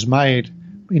report was made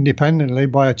independently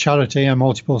by a charity, a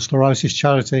multiple sclerosis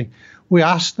charity, we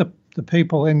asked the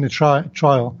people in the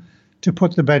trial to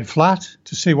put the bed flat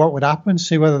to see what would happen,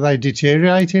 see whether they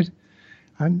deteriorated,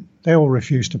 and they all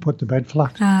refused to put the bed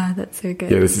flat. Ah, that's so good.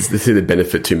 Yeah, this is the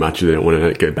benefit too much. They don't want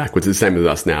to go backwards. It's the same with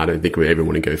us now. I don't think we ever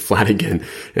want to go flat again,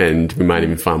 and we might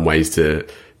even find ways to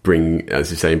bring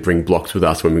blocks with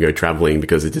us when we go traveling,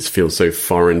 because it just feels so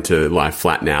foreign to lie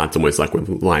flat now. It's almost like we're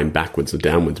lying backwards or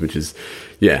downwards, which is,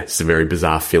 yeah, it's a very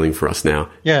bizarre feeling for us now.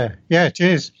 Yeah, it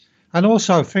is. And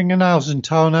also fingernails and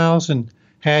toenails and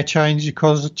hair changes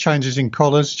in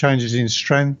colours, changes in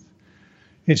strength.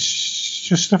 It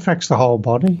just affects the whole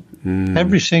body,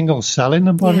 every single cell in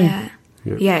the body.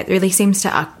 Yeah, it really seems to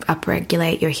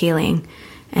upregulate your healing.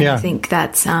 And I think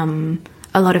that's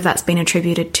a lot of that's been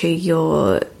attributed to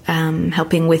your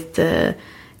helping with the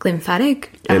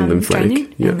lymphatic and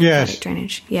lymphatic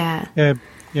drainage. Yeah,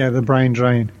 the brain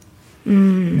drain.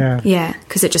 Yeah,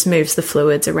 because it just moves the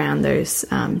fluids around those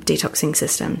detoxing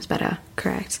systems better.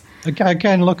 Correct.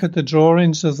 Again, look at the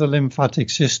drawings of the lymphatic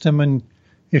system, and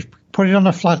if put it on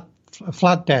a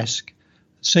flat desk,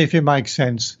 see if it makes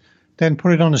sense. Then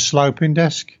put it on a sloping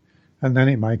desk, and then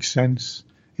it makes sense.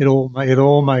 It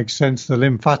all makes sense. The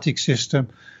lymphatic system,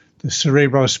 the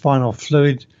cerebrospinal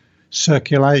fluid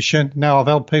circulation. Now, I've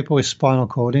helped people with spinal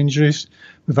cord injuries.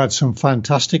 We've had some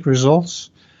fantastic results.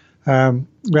 We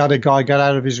had a guy get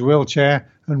out of his wheelchair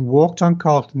and walked on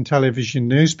Carlton Television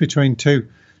News between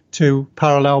two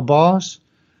parallel bars,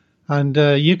 and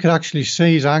you could actually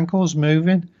see his ankles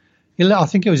moving. I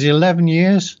think it was 11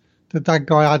 years that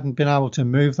guy hadn't been able to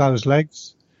move those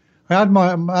legs. I had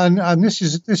and this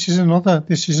is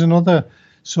another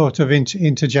sort of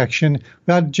interjection.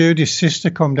 We had Judy's sister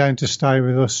come down to stay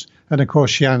with us, and of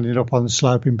course she ended up on the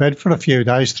sloping bed for a few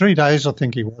days, 3 days I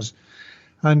think it was,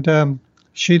 and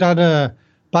she'd had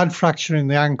bad fracture in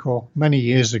the ankle many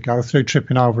years ago through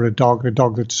tripping over a dog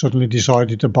that suddenly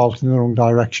decided to bolt in the wrong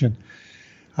direction.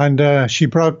 And she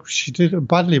did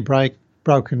badly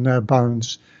broken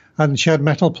bones, and she had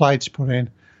metal plates put in.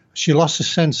 She lost the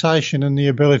sensation and the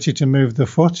ability to move the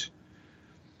foot.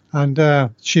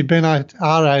 And she'd been at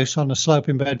our house on a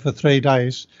sloping bed for 3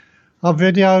 days. I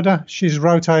videoed her. She's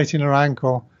rotating her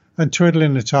ankle and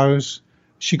twiddling the toes.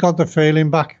 She got the feeling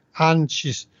back, and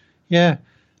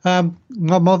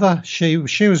my mother, she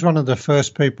was one of the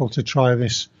first people to try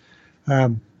this.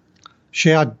 She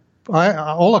had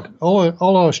all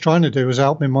I was trying to do was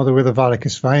help my mother with the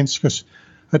varicose veins, because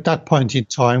at that point in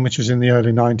time, which was in the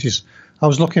early 90s, I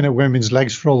was looking at women's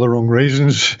legs for all the wrong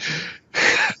reasons.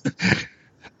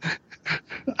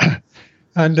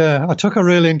 And I took a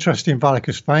real interest in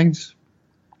varicose veins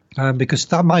because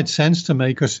that made sense to me,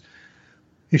 because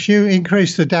if you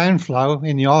increase the downflow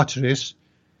in the arteries,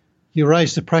 you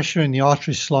raise the pressure in the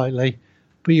arteries slightly,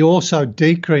 but you also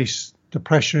decrease the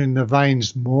pressure in the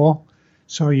veins more.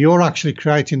 So you're actually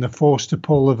creating the force to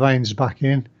pull the veins back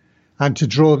in and to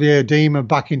draw the edema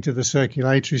back into the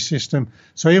circulatory system.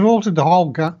 So you've altered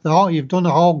you've done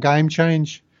a whole game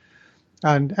change.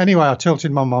 And anyway, I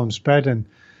tilted my mum's bed, and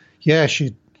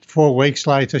 4 weeks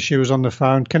later, she was on the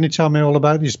phone. Can you tell me all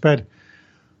about this bed?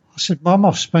 I said, Mum,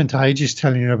 I've spent ages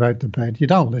telling you about the bed. You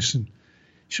don't listen.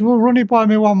 She said, well, run it by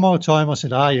me one more time. I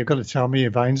said, you've got to tell me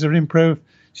your veins are improved.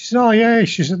 She said, oh, yeah.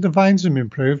 She said, the veins have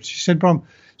improved. She said, but I'm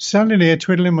standing here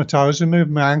twiddling my toes and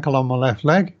moving my ankle on my left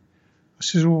leg. I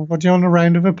said, well, what do you want, a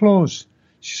round of applause?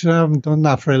 She said, I haven't done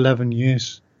that for 11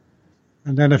 years.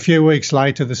 And then a few weeks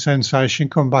later, the sensation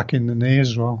come back in the knee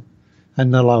as well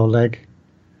and the lower leg.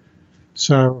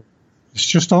 So it's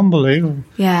just unbelievable.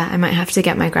 Yeah, I might have to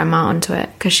get my grandma onto it,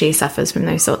 because she suffers from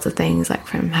those sorts of things, like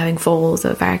from having falls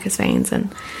or varicose veins.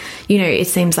 And, it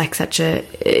seems like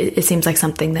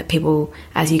something that people,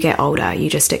 as you get older, you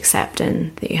just accept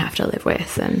and that you have to live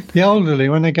with. And the elderly,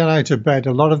 when they get out of bed,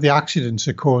 a lot of the accidents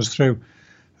are caused through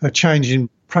a change in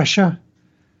pressure,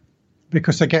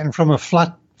 because they're getting from a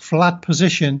flat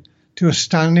position to a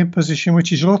standing position,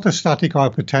 which is orthostatic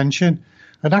hypotension.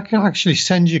 And that can actually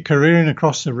send you careering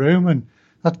across the room, and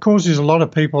that causes a lot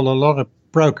of people a lot of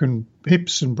broken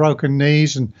hips and broken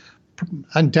knees and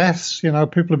deaths.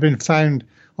 People have been found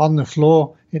on the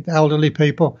floor, elderly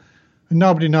people, and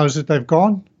nobody knows that they've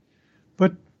gone.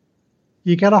 But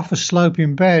you get off a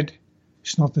sloping bed,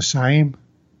 it's not the same.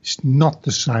 It's not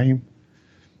the same.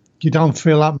 You don't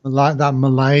feel that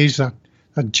malaise,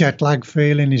 that jet lag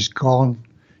feeling is gone.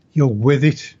 You're with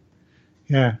it.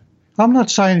 Yeah. I'm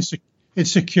not saying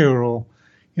it's a cure-all.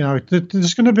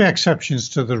 There's going to be exceptions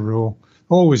to the rule.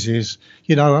 Always is.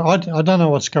 I don't know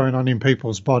what's going on in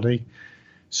people's body.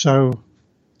 So,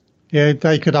 yeah,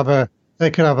 they could have a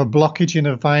blockage in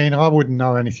a vein I wouldn't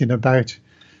know anything about.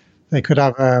 They could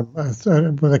have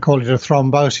what they call it, a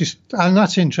thrombosis. And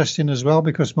that's interesting as well,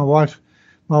 because my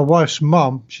wife's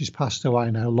mum, she's passed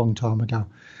away now a long time ago.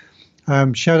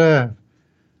 She had a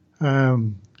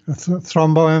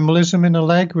thromboembolism in her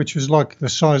leg, which was like the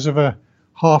size of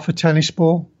half a tennis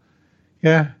ball.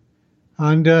 Yeah.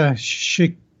 And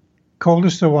she called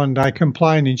us the one day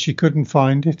complaining she couldn't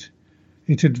find it.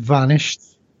 It had vanished.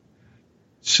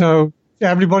 So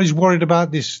everybody's worried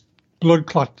about this blood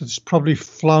clot that's probably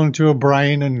flown to her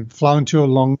brain and flown to her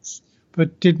lungs,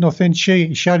 but did nothing.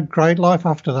 She had great life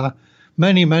after that,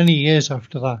 many, many years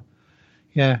after that.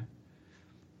 Yeah.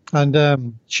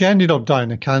 And she ended up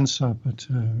dying of cancer, but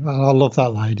I love that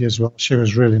lady as well. She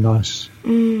was really nice.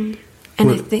 And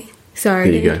I think,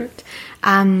 sorry to interrupt.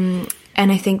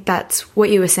 And I think that's what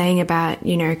you were saying about,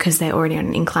 because they're already on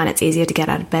an incline, it's easier to get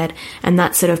out of bed. And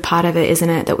that's sort of part of it, isn't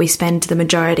it? That we spend the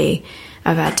majority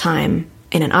of our time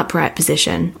in an upright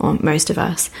position, or most of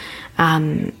us.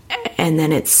 And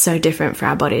then it's so different for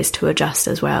our bodies to adjust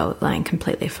as well, lying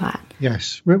completely flat.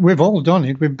 Yes, we've all done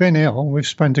it. We've been ill. We've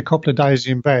spent a couple of days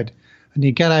in bed, and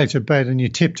you get out of bed and you're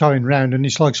tiptoeing round, and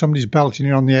it's like somebody's belting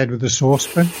you on the head with a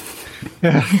saucepan.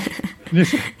 Yeah.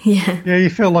 Yeah, you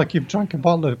feel like you've drank a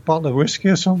bottle of whiskey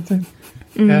or something.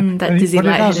 That dizzy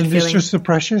lightheaded feeling. It's just the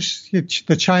pressures,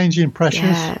 the change in pressures.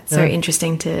 Yeah, it's so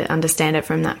interesting to understand it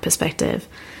from that perspective.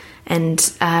 And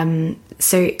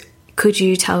so could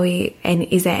you tell me,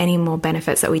 is there any more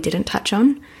benefits that we didn't touch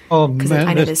on? Oh, because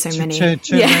I know there's so many.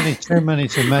 Too many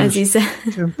to mention. As you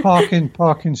said.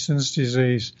 Parkinson's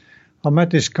disease. I met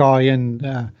this guy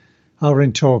over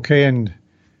in Torquay, and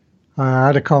I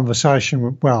had a conversation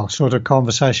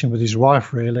with his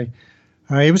wife, really.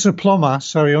 He was a plumber,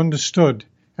 so he understood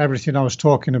everything I was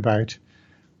talking about,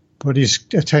 but his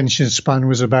attention span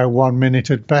was about 1 minute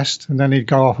at best, and then he'd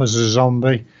go off as a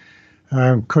zombie.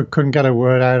 Couldn't get a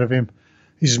word out of him.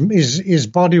 His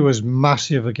body was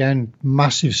massive again,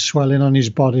 massive swelling on his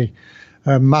body,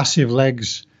 massive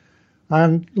legs.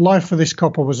 And life for this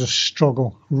couple was a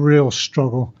struggle, real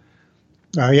struggle.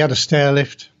 He had a stair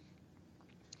lift,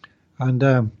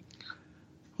 and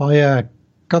I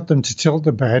got them to tilt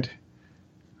the bed,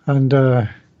 and the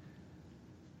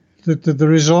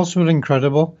results were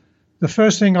incredible. The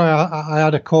first thing I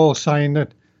had a call saying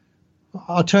that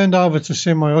I turned over to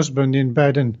see my husband in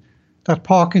bed, and that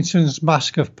Parkinson's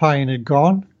mask of pain had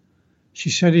gone. She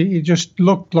said, it just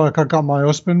looked like I got my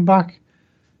husband back.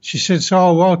 She said, so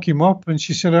I woke him up, and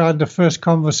she said I had the first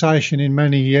conversation in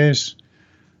many years.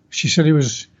 She said it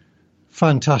was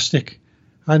fantastic.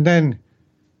 And then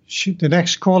the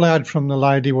next call I had from the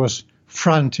lady was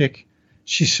frantic.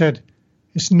 She said,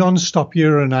 it's non-stop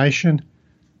urination.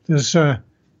 There's,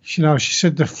 she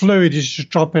said the fluid is just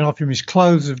dropping off him. His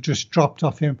clothes have just dropped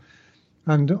off him.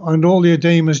 And all the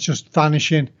edema's just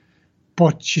vanishing.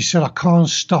 But she said, I can't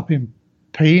stop him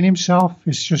peeing himself.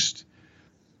 It's just,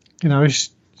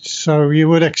 so you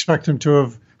would expect him to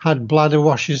have had bladder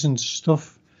washes and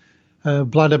stuff,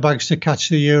 bladder bags to catch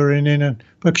the urine in,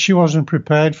 but she wasn't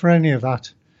prepared for any of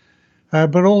that.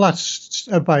 But all that's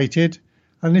abated,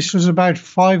 and this was about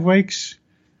 5 weeks.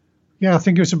 Yeah, I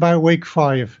think it was about week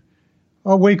 5,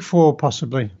 or week 4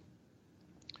 possibly,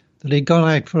 that he'd gone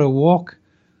out for a walk,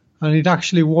 and he'd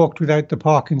actually walked without the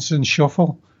Parkinson's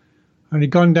shuffle, and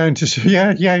he'd gone down to see,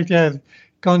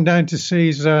 gone down to see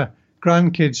his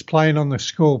grandkids playing on the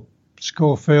school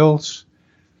fields,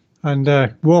 and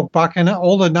walked back, and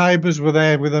all the neighbours were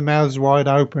there with their mouths wide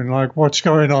open, like, what's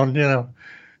going on,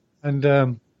 And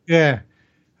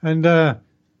a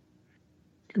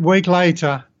week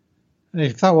later,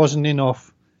 if that wasn't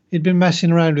enough, he'd been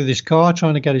messing around with his car,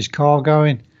 trying to get his car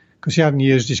going, because he hadn't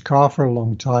used his car for a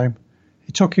long time.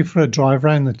 He took him for a drive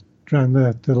around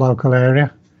the local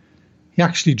area. He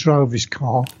actually drove his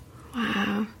car.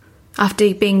 Wow. After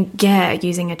using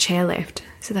a chairlift.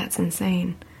 So that's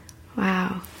insane.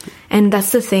 Wow. And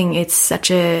that's the thing. It's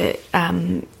such a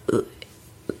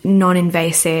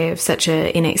non-invasive, such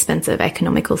a inexpensive,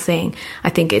 economical thing. I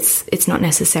think it's not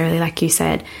necessarily, like you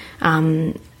said,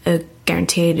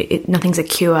 guaranteed. Nothing's a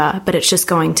cure, but it's just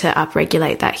going to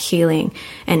upregulate that healing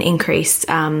and increase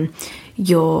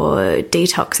your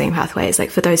detoxing pathways. Like,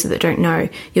 for those that don't know,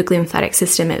 your glymphatic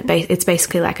system, it's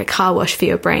basically like a car wash for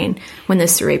your brain when the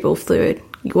cerebral fluid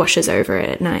washes over it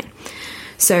at night.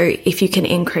 So if you can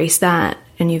increase that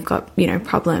and you've got,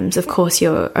 problems, of course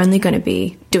you're only going to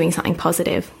be doing something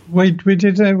positive. We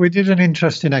did an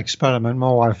interesting experiment,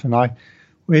 my wife and I.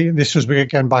 This was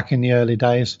again back in the early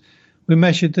days. We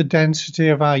measured the density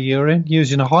of our urine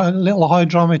using a little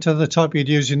hydrometer, the type you'd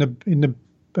use in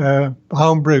the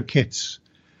homebrew kits,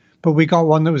 but we got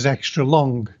one that was extra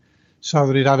long so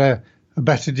that it had a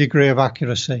better degree of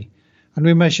accuracy. And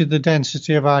we measured the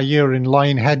density of our urine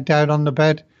lying head down on the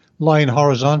bed, lying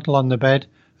horizontal on the bed,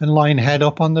 and lying head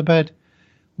up on the bed.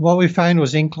 What we found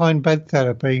was incline bed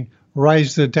therapy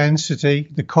raised the density,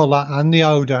 the colour and the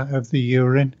odour of the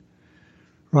urine.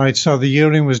 Right, so the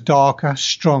urine was darker,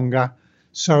 stronger,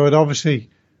 so we'd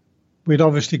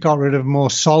obviously got rid of more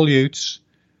solutes.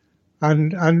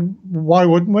 And why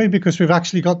wouldn't we? Because we've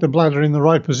actually got the bladder in the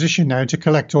right position now to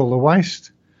collect all the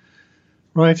waste,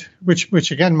 right?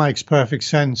 Which again makes perfect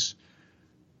sense.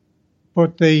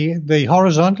 But the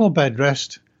horizontal bed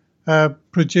rest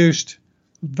produced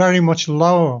very much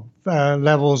lower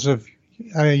levels of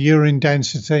urine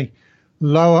density,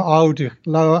 lower odor,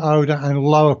 and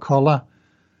lower colour.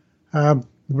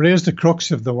 Here's the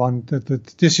crux of the one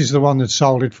this is the one that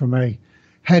sold it for me.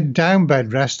 Head down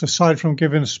bed rest, aside from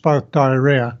giving us both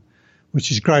diarrhea,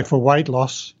 which is great for weight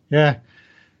loss,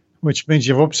 which means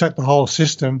you've upset the whole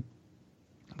system,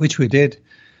 which we did.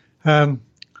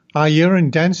 Our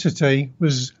urine density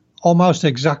was almost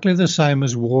exactly the same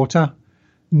as water.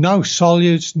 No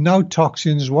solutes, no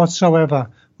toxins whatsoever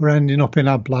were ending up in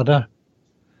our bladder.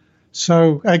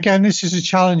 So again, this is a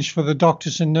challenge for the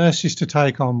doctors and nurses to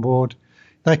take on board.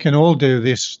 They can all do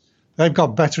this. They've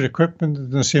got better equipment than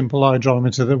the simple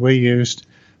hydrometer that we used.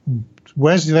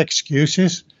 Where's the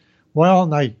excuses? Why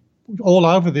aren't they all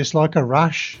over this like a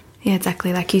rash? Yeah,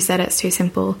 exactly. Like you said, it's too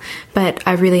simple. But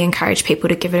I really encourage people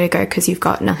to give it a go because you've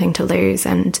got nothing to lose.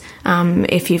 And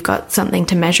if you've got something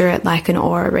to measure it, like an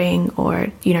Oura ring,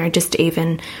 or, just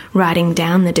even writing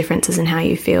down the differences in how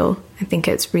you feel, I think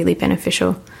it's really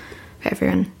beneficial for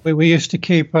everyone. We used to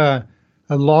keep a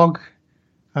log.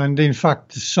 And in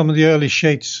fact, some of the early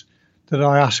sheets that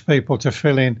I asked people to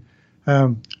fill in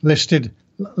it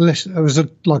was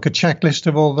like a checklist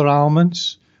of all their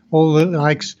ailments, all the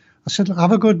likes. I said,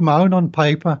 have a good moan on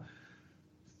paper.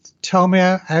 tell me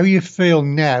how you feel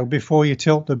now before you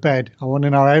tilt the bed. I want to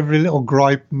know every little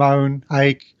gripe, moan,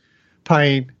 ache,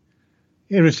 pain,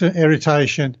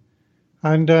 irritation.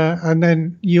 And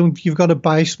then you've got a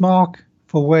base mark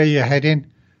for where you're heading.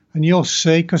 And you'll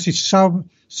see, because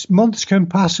months can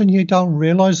pass and you don't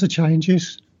realise the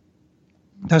changes.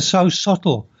 They're so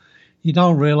subtle. You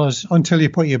don't realise until you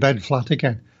put your bed flat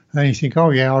again. And you think,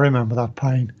 oh yeah, I remember that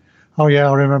pain. Oh yeah,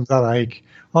 I remember that ache.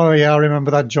 Oh yeah, I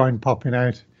remember that joint popping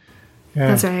out. Yeah.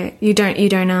 That's right. You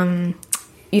don't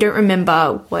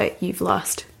remember what you've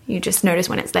lost. You just notice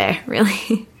when it's there,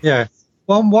 really. Yeah.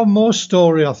 One more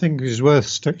story I think is worth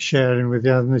sharing with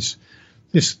you, and this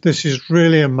is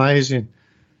really amazing.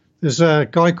 There's a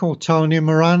guy called Tony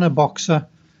Moran, a boxer,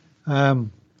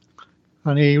 and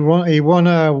he won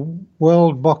a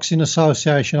World Boxing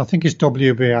Association. I think it's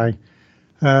WBA.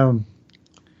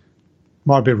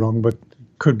 Might be wrong, but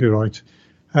could be right.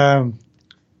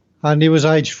 And he was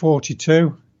age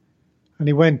 42, and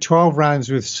he went 12 rounds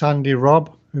with Sandy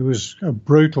Robb, who was a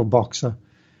brutal boxer.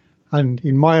 And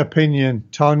in my opinion,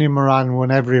 Tony Moran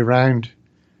won every round.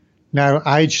 Now,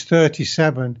 age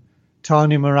 37,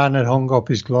 Tony Moran had hung up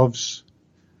his gloves.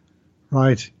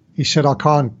 Right? He said, I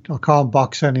can't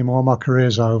box anymore, my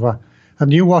career's over.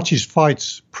 And you watch his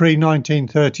fights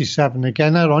pre-1937,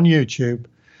 again, they're on YouTube,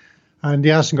 and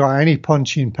he hasn't got any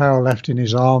punching power left in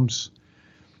his arms.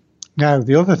 Now,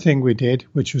 the other thing we did,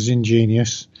 which was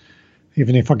ingenious,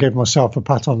 even if I give myself a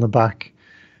pat on the back,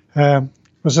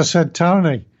 was I said,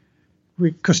 Tony,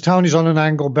 because Tony's on an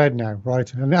angle bed now,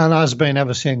 right, and has been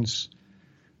ever since.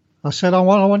 I said,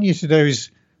 what I want you to do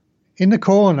is, in the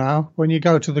corner, when you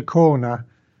go to the corner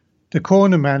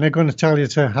men are going to tell you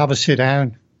to have a sit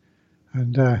down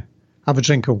and have a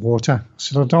drink of water. I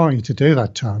said, I don't want you to do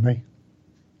that, Tony.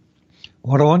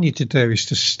 What I want you to do is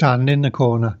to stand in the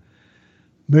corner.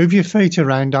 Move your feet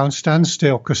around, don't stand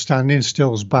still, because standing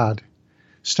still's bad.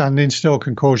 Standing still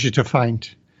can cause you to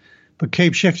faint. But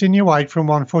keep shifting your weight from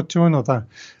one foot to another.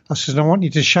 I said, I want you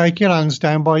to shake your hands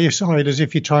down by your side as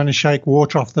if you're trying to shake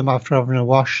water off them after having a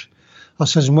wash. I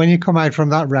says, and when you come out from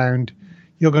that round,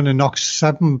 you're going to knock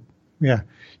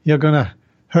you're going to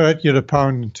hurt your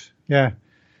opponent. Yeah.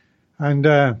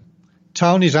 And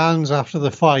Tony's hands after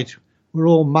the fight were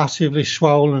all massively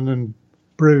swollen and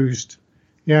bruised.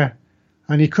 Yeah.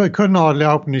 And he couldn't hardly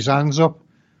open his hands up.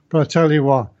 But I tell you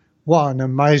what an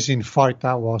amazing fight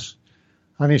that was.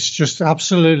 And it's just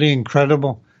absolutely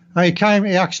incredible. He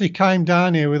actually came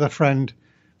down here with a friend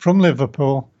from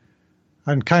Liverpool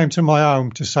and came to my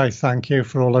home to say thank you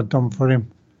for all I'd done for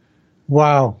him.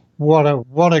 Wow, what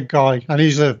a guy. And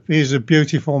he's a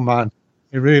beautiful man.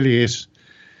 He really is.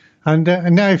 And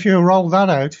now if you roll that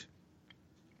out,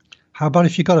 how about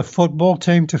if you got a football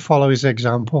team to follow his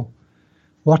example?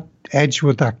 What edge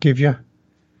would that give you?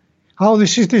 Oh,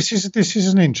 this is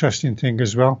an interesting thing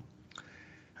as well.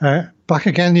 Back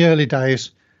again in the early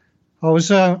days, I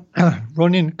was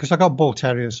running because I got bull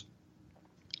terriers.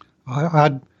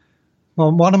 One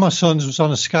of my sons was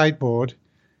on a skateboard,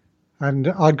 and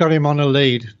I'd got him on a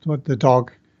lead, the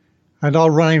dog, and I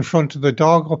ran in front of the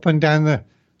dog up and down the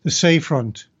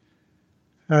seafront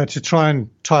to try and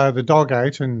tire the dog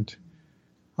out. And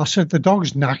I said, the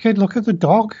dog's knackered, look at the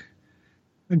dog.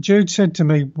 And Jude said to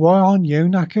me, why aren't you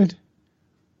knackered?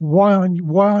 Why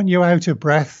aren't you out of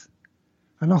breath?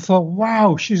 And I thought,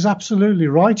 wow, she's absolutely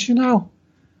right, you know.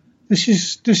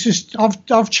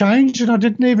 I've changed, and I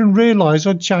didn't even realise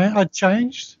I'd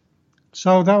changed.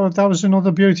 So that was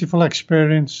another beautiful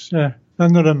experience. Yeah,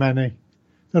 and there are many.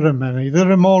 There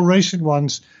are more recent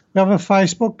ones. We have a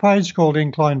Facebook page called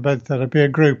Incline Bed Therapy, a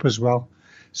group as well.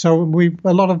 So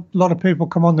a lot of people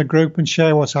come on the group and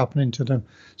share what's happening to them.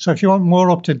 So if you want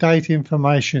more up to date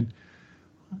information,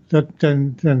 then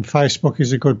Facebook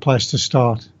is a good place to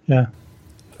start. Yeah.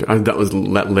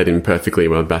 That led in perfectly.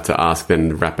 We're about to ask,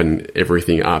 then wrapping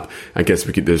everything up. I guess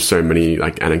there's so many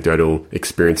like anecdotal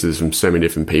experiences from so many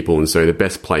different people, and so the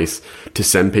best place to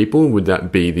send people, would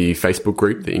that be the Facebook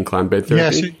group, the Incline Bed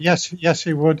Therapy? Yes,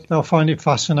 it would. They'll find it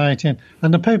fascinating,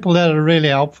 and the people there are really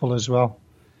helpful as well.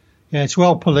 Yeah, it's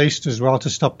well policed as well to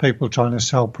stop people trying to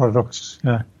sell products.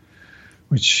 Yeah,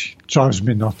 which drives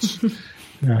me nuts.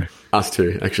 Yeah. Us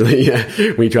too, actually.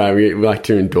 Yeah, we like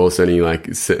to endorse only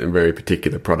very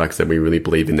particular products that we really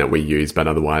believe in that we use, but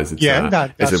otherwise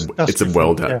it's a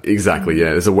world out. Exactly.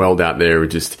 Yeah, there's a world out there.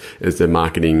 Just as the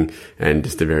marketing and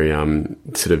just a very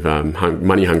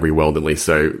money hungry world, at least.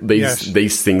 So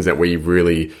these things that we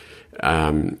really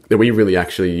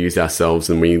actually use ourselves,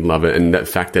 and we love it, and that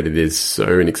fact that it is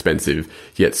so inexpensive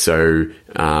yet so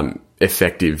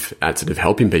effective at sort of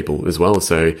helping people as well.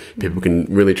 So people can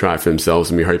really try it for themselves,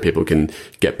 and we hope people can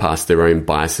get past their own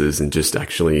biases and just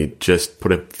actually just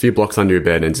put a few blocks under your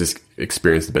bed and just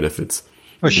experience the benefits.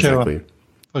 For sure.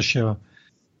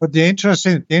 But the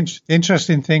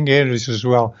interesting thing here is as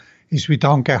well is we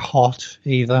don't get hot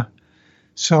either.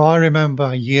 So I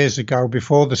remember years ago,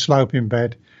 before the sloping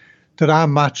bed, that our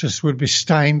mattress would be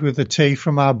stained with the tea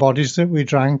from our bodies that we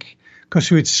drank,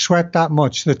 because we'd sweat that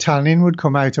much, the tannin would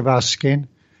come out of our skin.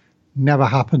 Never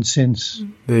happened since.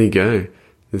 There you go.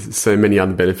 There's so many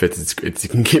other benefits. You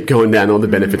can keep going down all the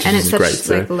benefits, and which it's is such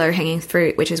great. like low-hanging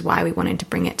fruit, which is why we wanted to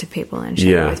bring it to people and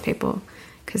share it with people,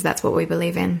 because that's what we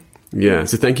believe in. Yeah,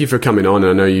 so thank you for coming on.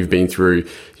 I know you've been through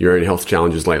your own health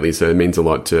challenges lately, so it means a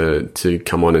lot to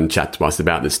come on and chat to us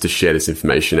about this, to share this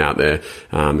information out there,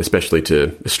 especially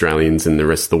to Australians and the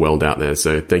rest of the world out there.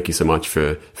 So thank you so much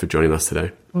for joining us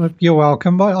today. Well, you're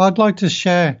welcome. I'd like to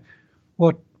share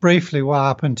briefly what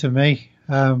happened to me,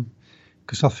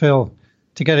 because I feel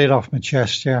to get it off my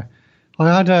chest. Yeah,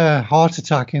 I had a heart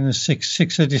attack in the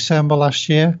 6th of December last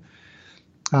year,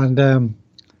 and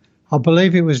I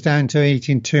believe it was down to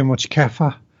eating too much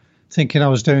kefir, thinking I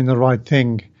was doing the right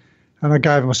thing, and I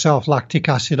gave myself lactic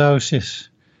acidosis.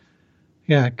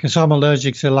 Yeah, because I'm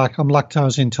allergic to I'm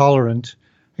lactose intolerant.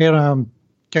 Here I am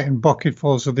getting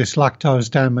bucketfuls of this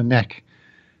lactose down my neck,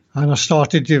 and I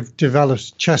started to develop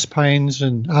chest pains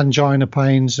and angina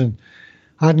pains, and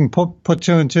I hadn't put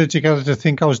two and two together to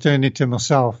think I was doing it to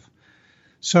myself.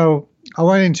 So I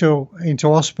went into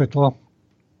hospital,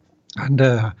 and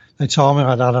they told me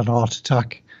I'd had an heart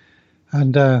attack,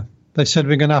 and they said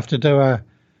we're going to have to do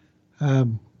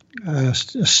a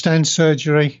stent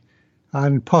surgery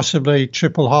and possibly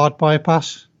triple heart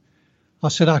bypass. I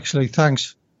said, actually,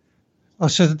 thanks. I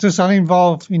said, does that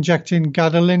involve injecting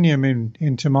gadolinium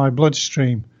into my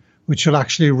bloodstream, which will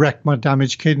actually wreck my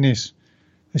damaged kidneys?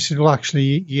 They said, well,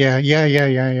 actually,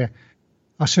 yeah.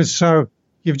 I said, so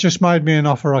you've just made me an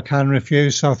offer I can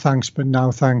refuse, so thanks, but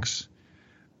no thanks.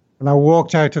 And I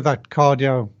walked out of that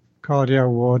cardio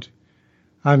ward.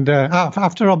 And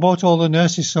after I bought all the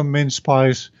nurses some mince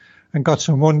pies and got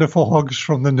some wonderful hugs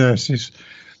from the nurses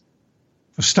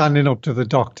for standing up to the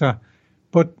doctor.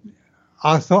 But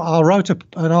I wrote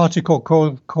an article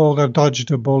called I Dodged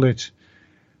a Bullet,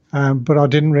 but I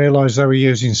didn't realise they were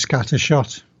using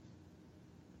scattershot.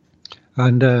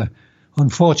 And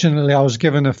unfortunately, I was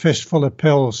given a fistful of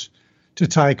pills to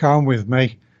take home with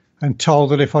me, and told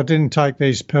that if I didn't take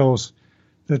these pills,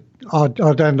 that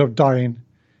I'd end up dying.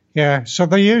 Yeah, so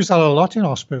they use that a lot in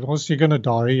hospitals. You're going to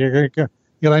die.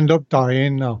 You'll end up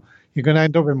dying. No, you're going to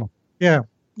end up in. Yeah.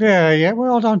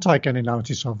 Well, I don't take any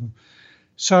notice of them.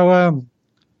 So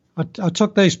I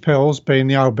took these pills, being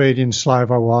the obedient slave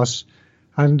I was,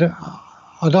 and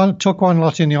I took one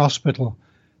lot in the hospital,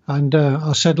 and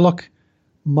I said, look,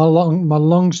 my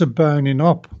lungs are burning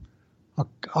up.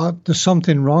 There's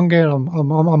something wrong here. I'm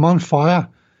on fire.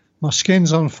 My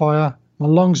skin's on fire. My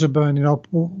lungs are burning up.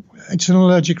 It's an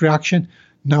allergic reaction.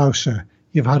 No, sir.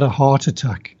 You've had a heart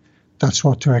attack. That's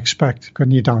what to expect when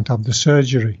you don't have the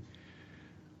surgery.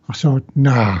 I thought,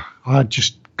 nah, I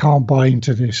just can't buy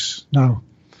into this. No.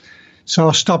 So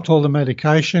I stopped all the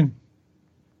medication,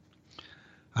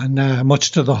 and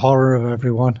much to the horror of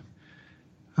everyone.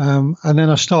 And then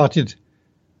I started.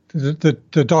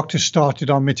 The doctor started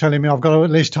on me, telling me I've got to at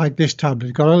least take this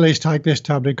tablet, got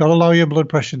to lower your blood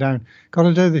pressure down, got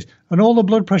to do this. And all the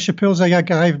blood pressure pills they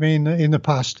gave me in the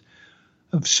past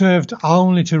have served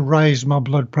only to raise my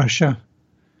blood pressure.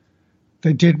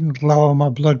 They didn't lower my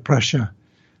blood pressure.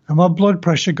 And my blood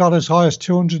pressure got as high as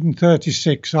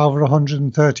 236 over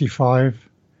 135.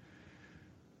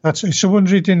 It's a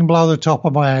wonder it didn't blow the top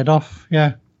of my head off,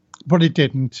 yeah, but it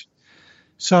didn't.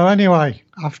 So anyway,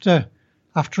 after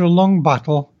a long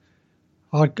battle,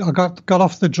 I got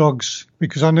off the drugs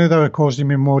because I knew they were causing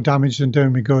me more damage than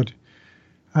doing me good.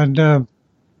 And the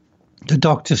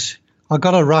doctors, I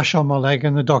got a rash on my leg,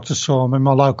 and the doctor saw me,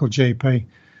 my local GP.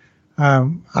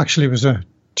 Actually, it was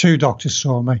two doctors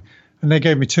saw me, and they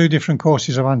gave me 2 different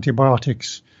courses of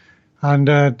antibiotics. And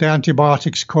the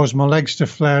antibiotics caused my legs to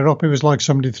flare up. It was like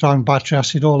somebody throwing battery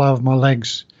acid all over my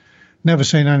legs. Never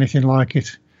seen anything like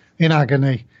it. In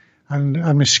agony. And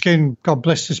my skin got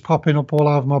blisters popping up all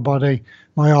over my body,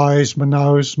 my eyes, my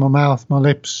nose, my mouth, my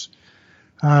lips.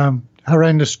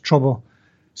 Horrendous trouble.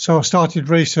 So I started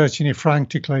researching it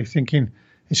frantically, thinking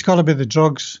it's got to be the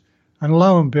drugs. And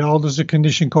lo and behold, there's a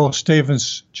condition called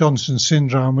Stevens-Johnson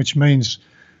syndrome, which means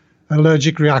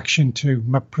allergic reaction to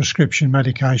prescription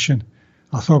medication.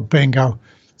 I thought, bingo.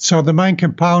 So the main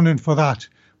component for that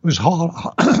was heart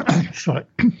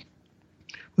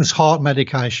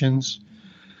medications,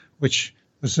 which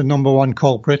was the number one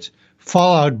culprit,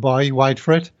 followed by, wait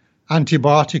for it,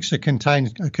 antibiotics that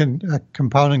contained a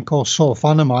component called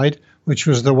sulfonamide, which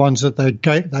was the ones that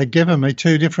they'd given me,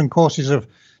 2 different courses of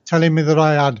telling me that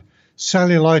I had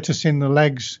cellulitis in the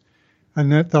legs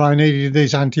and that I needed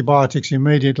these antibiotics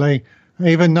immediately,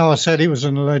 even though I said it was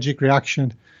an allergic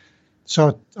reaction.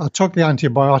 So I took the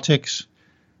antibiotics.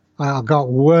 I got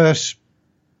worse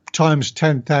times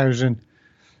 10,000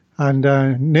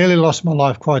 and nearly lost my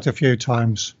life quite a few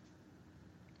times.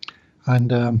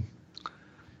 And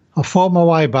I fought my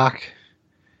way back,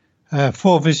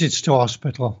 4 visits to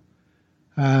hospital,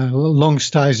 long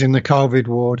stays in the COVID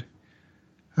ward,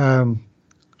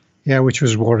 which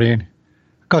was worrying.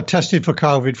 Got tested for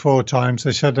COVID 4 times.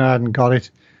 They said I hadn't got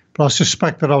it, but I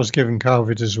suspect that I was given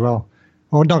COVID as well.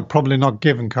 Or probably not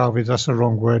given COVID, that's the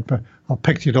wrong word, but I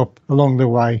picked it up along the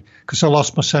way because I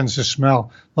lost my sense of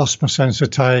smell, lost my sense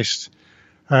of taste.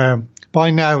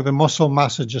 By now, the muscle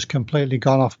mass had just completely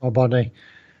gone off my body.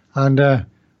 And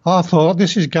I thought,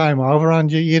 this is game over, and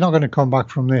you're not going to come back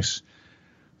from this.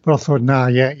 But I thought,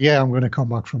 I'm going to come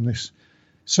back from this.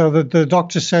 So the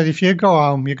doctor said, if you go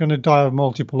home, you're going to die of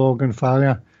multiple organ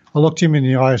failure. I looked him in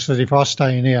the eye and said, if I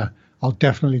stay in here, I'll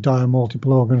definitely die of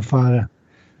multiple organ failure.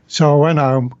 So I went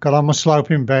home, got on my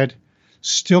sloping bed,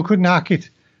 still couldn't hack it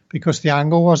because the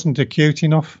angle wasn't acute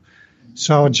enough.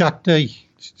 So I jacked the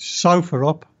sofa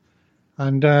up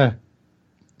and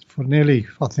for nearly,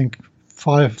 I think,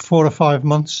 4 or 5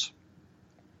 months,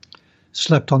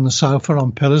 slept on the sofa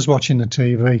on pillars watching the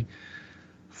TV.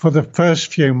 For the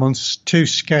first few months, too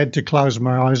scared to close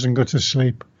my eyes and go to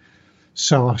sleep.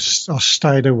 So I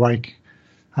stayed awake,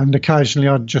 and occasionally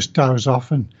I'd just doze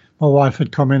off, and my wife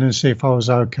would come in and see if I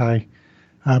was okay.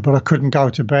 But I couldn't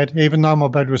go to bed. Even though my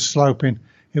bed was sloping,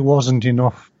 it wasn't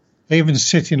enough. Even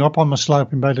sitting up on my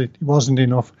sloping bed, it wasn't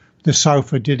enough. The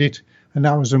sofa did it, and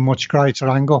that was a much greater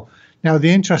angle. Now,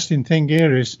 the interesting thing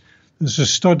here is there's a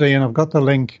study, and I've got the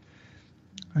link.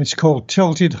 It's called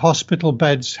Tilted Hospital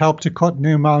Beds Help to Cut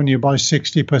Pneumonia by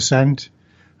 60%,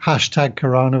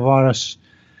 #coronavirus.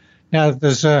 Now,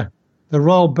 there's the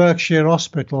Royal Berkshire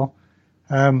Hospital.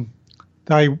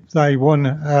 They won,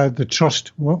 the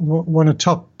Trust won a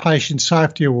top patient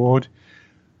safety award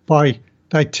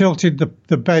they tilted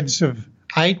the beds of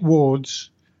 8 wards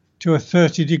to a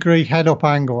 30-degree head-up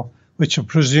angle, which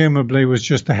presumably was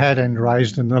just the head end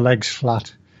raised and the legs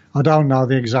flat. I don't know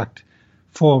the exact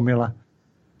formula.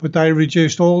 But they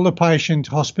reduced all the patient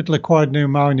hospital-acquired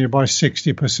pneumonia by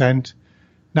 60%.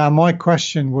 Now, my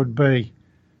question would be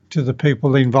to the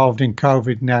people involved in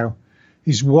COVID now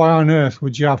is why on earth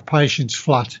would you have patients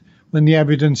flat when the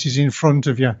evidence is in front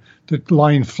of you that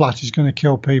lying flat is going to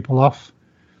kill people off?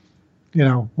 You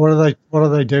know, what are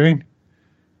they doing?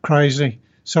 Crazy.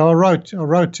 So I wrote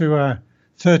to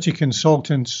 30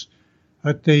 consultants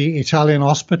at the Italian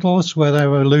hospitals where they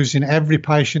were losing every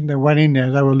patient that went in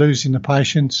there. They were losing the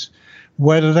patients.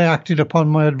 Whether they acted upon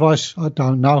my advice, I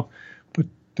don't know. But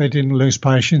they didn't lose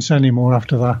patients anymore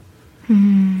after that.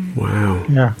 Wow.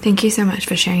 Yeah. Thank you so much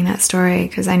for sharing that story,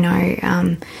 because I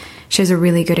know shows a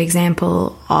really good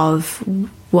example of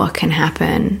what can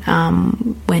happen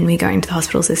when we go into the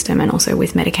hospital system and also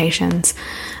with medications.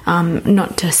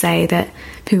 Not to say that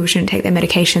people shouldn't take their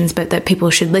medications, but that people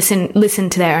should listen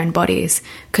to their own bodies,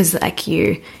 because like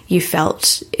you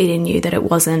felt it in you that it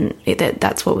wasn't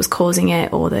that's what was causing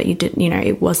it, or that you did,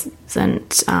 it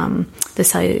wasn't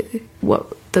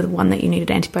the one that you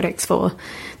needed antibiotics for,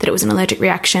 that it was an allergic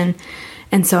reaction.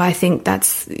 And so I think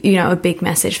that's, a big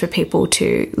message for people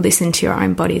to listen to your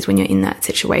own bodies when you're in that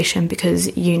situation,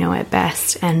 because you know it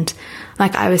best. And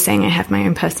like I was saying, I have my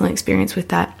own personal experience with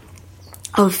that,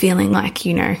 of feeling like,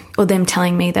 or them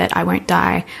telling me that I won't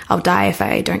die. I'll die if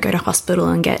I don't go to hospital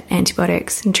and get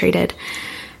antibiotics and treated.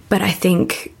 But I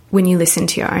think when you listen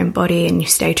to your own body and you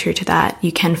stay true to that,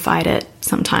 you can fight it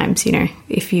sometimes,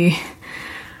 if you,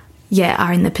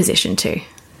 are in the position to.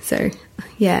 So,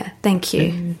 thank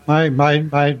you.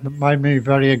 Made me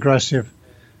very aggressive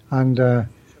and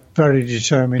very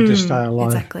determined to stay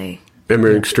alive. Exactly. And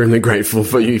we're extremely grateful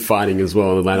for you fighting as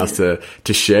well and allowing us to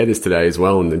share this today as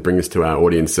well and then bring this to our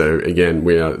audience. So again,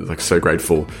 we are so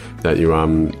grateful that you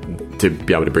to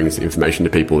be able to bring this information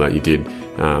to people, that you did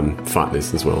fight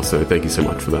this as well. So thank you so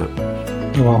much for that.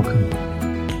 You're welcome.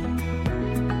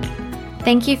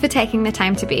 Thank you for taking the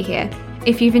time to be here.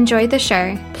 If you've enjoyed the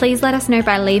show, please let us know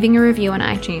by leaving a review on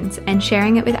iTunes and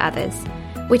sharing it with others,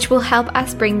 which will help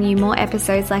us bring you more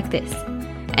episodes like this.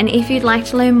 And if you'd like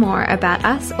to learn more about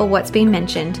us or what's been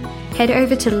mentioned, head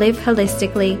over to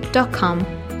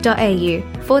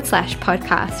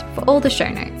liveholistically.com.au/podcast for all the show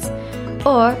notes.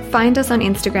 Or find us on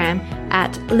Instagram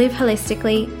at Live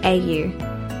Holistically AU.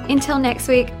 Until next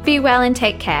week, be well and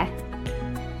take care.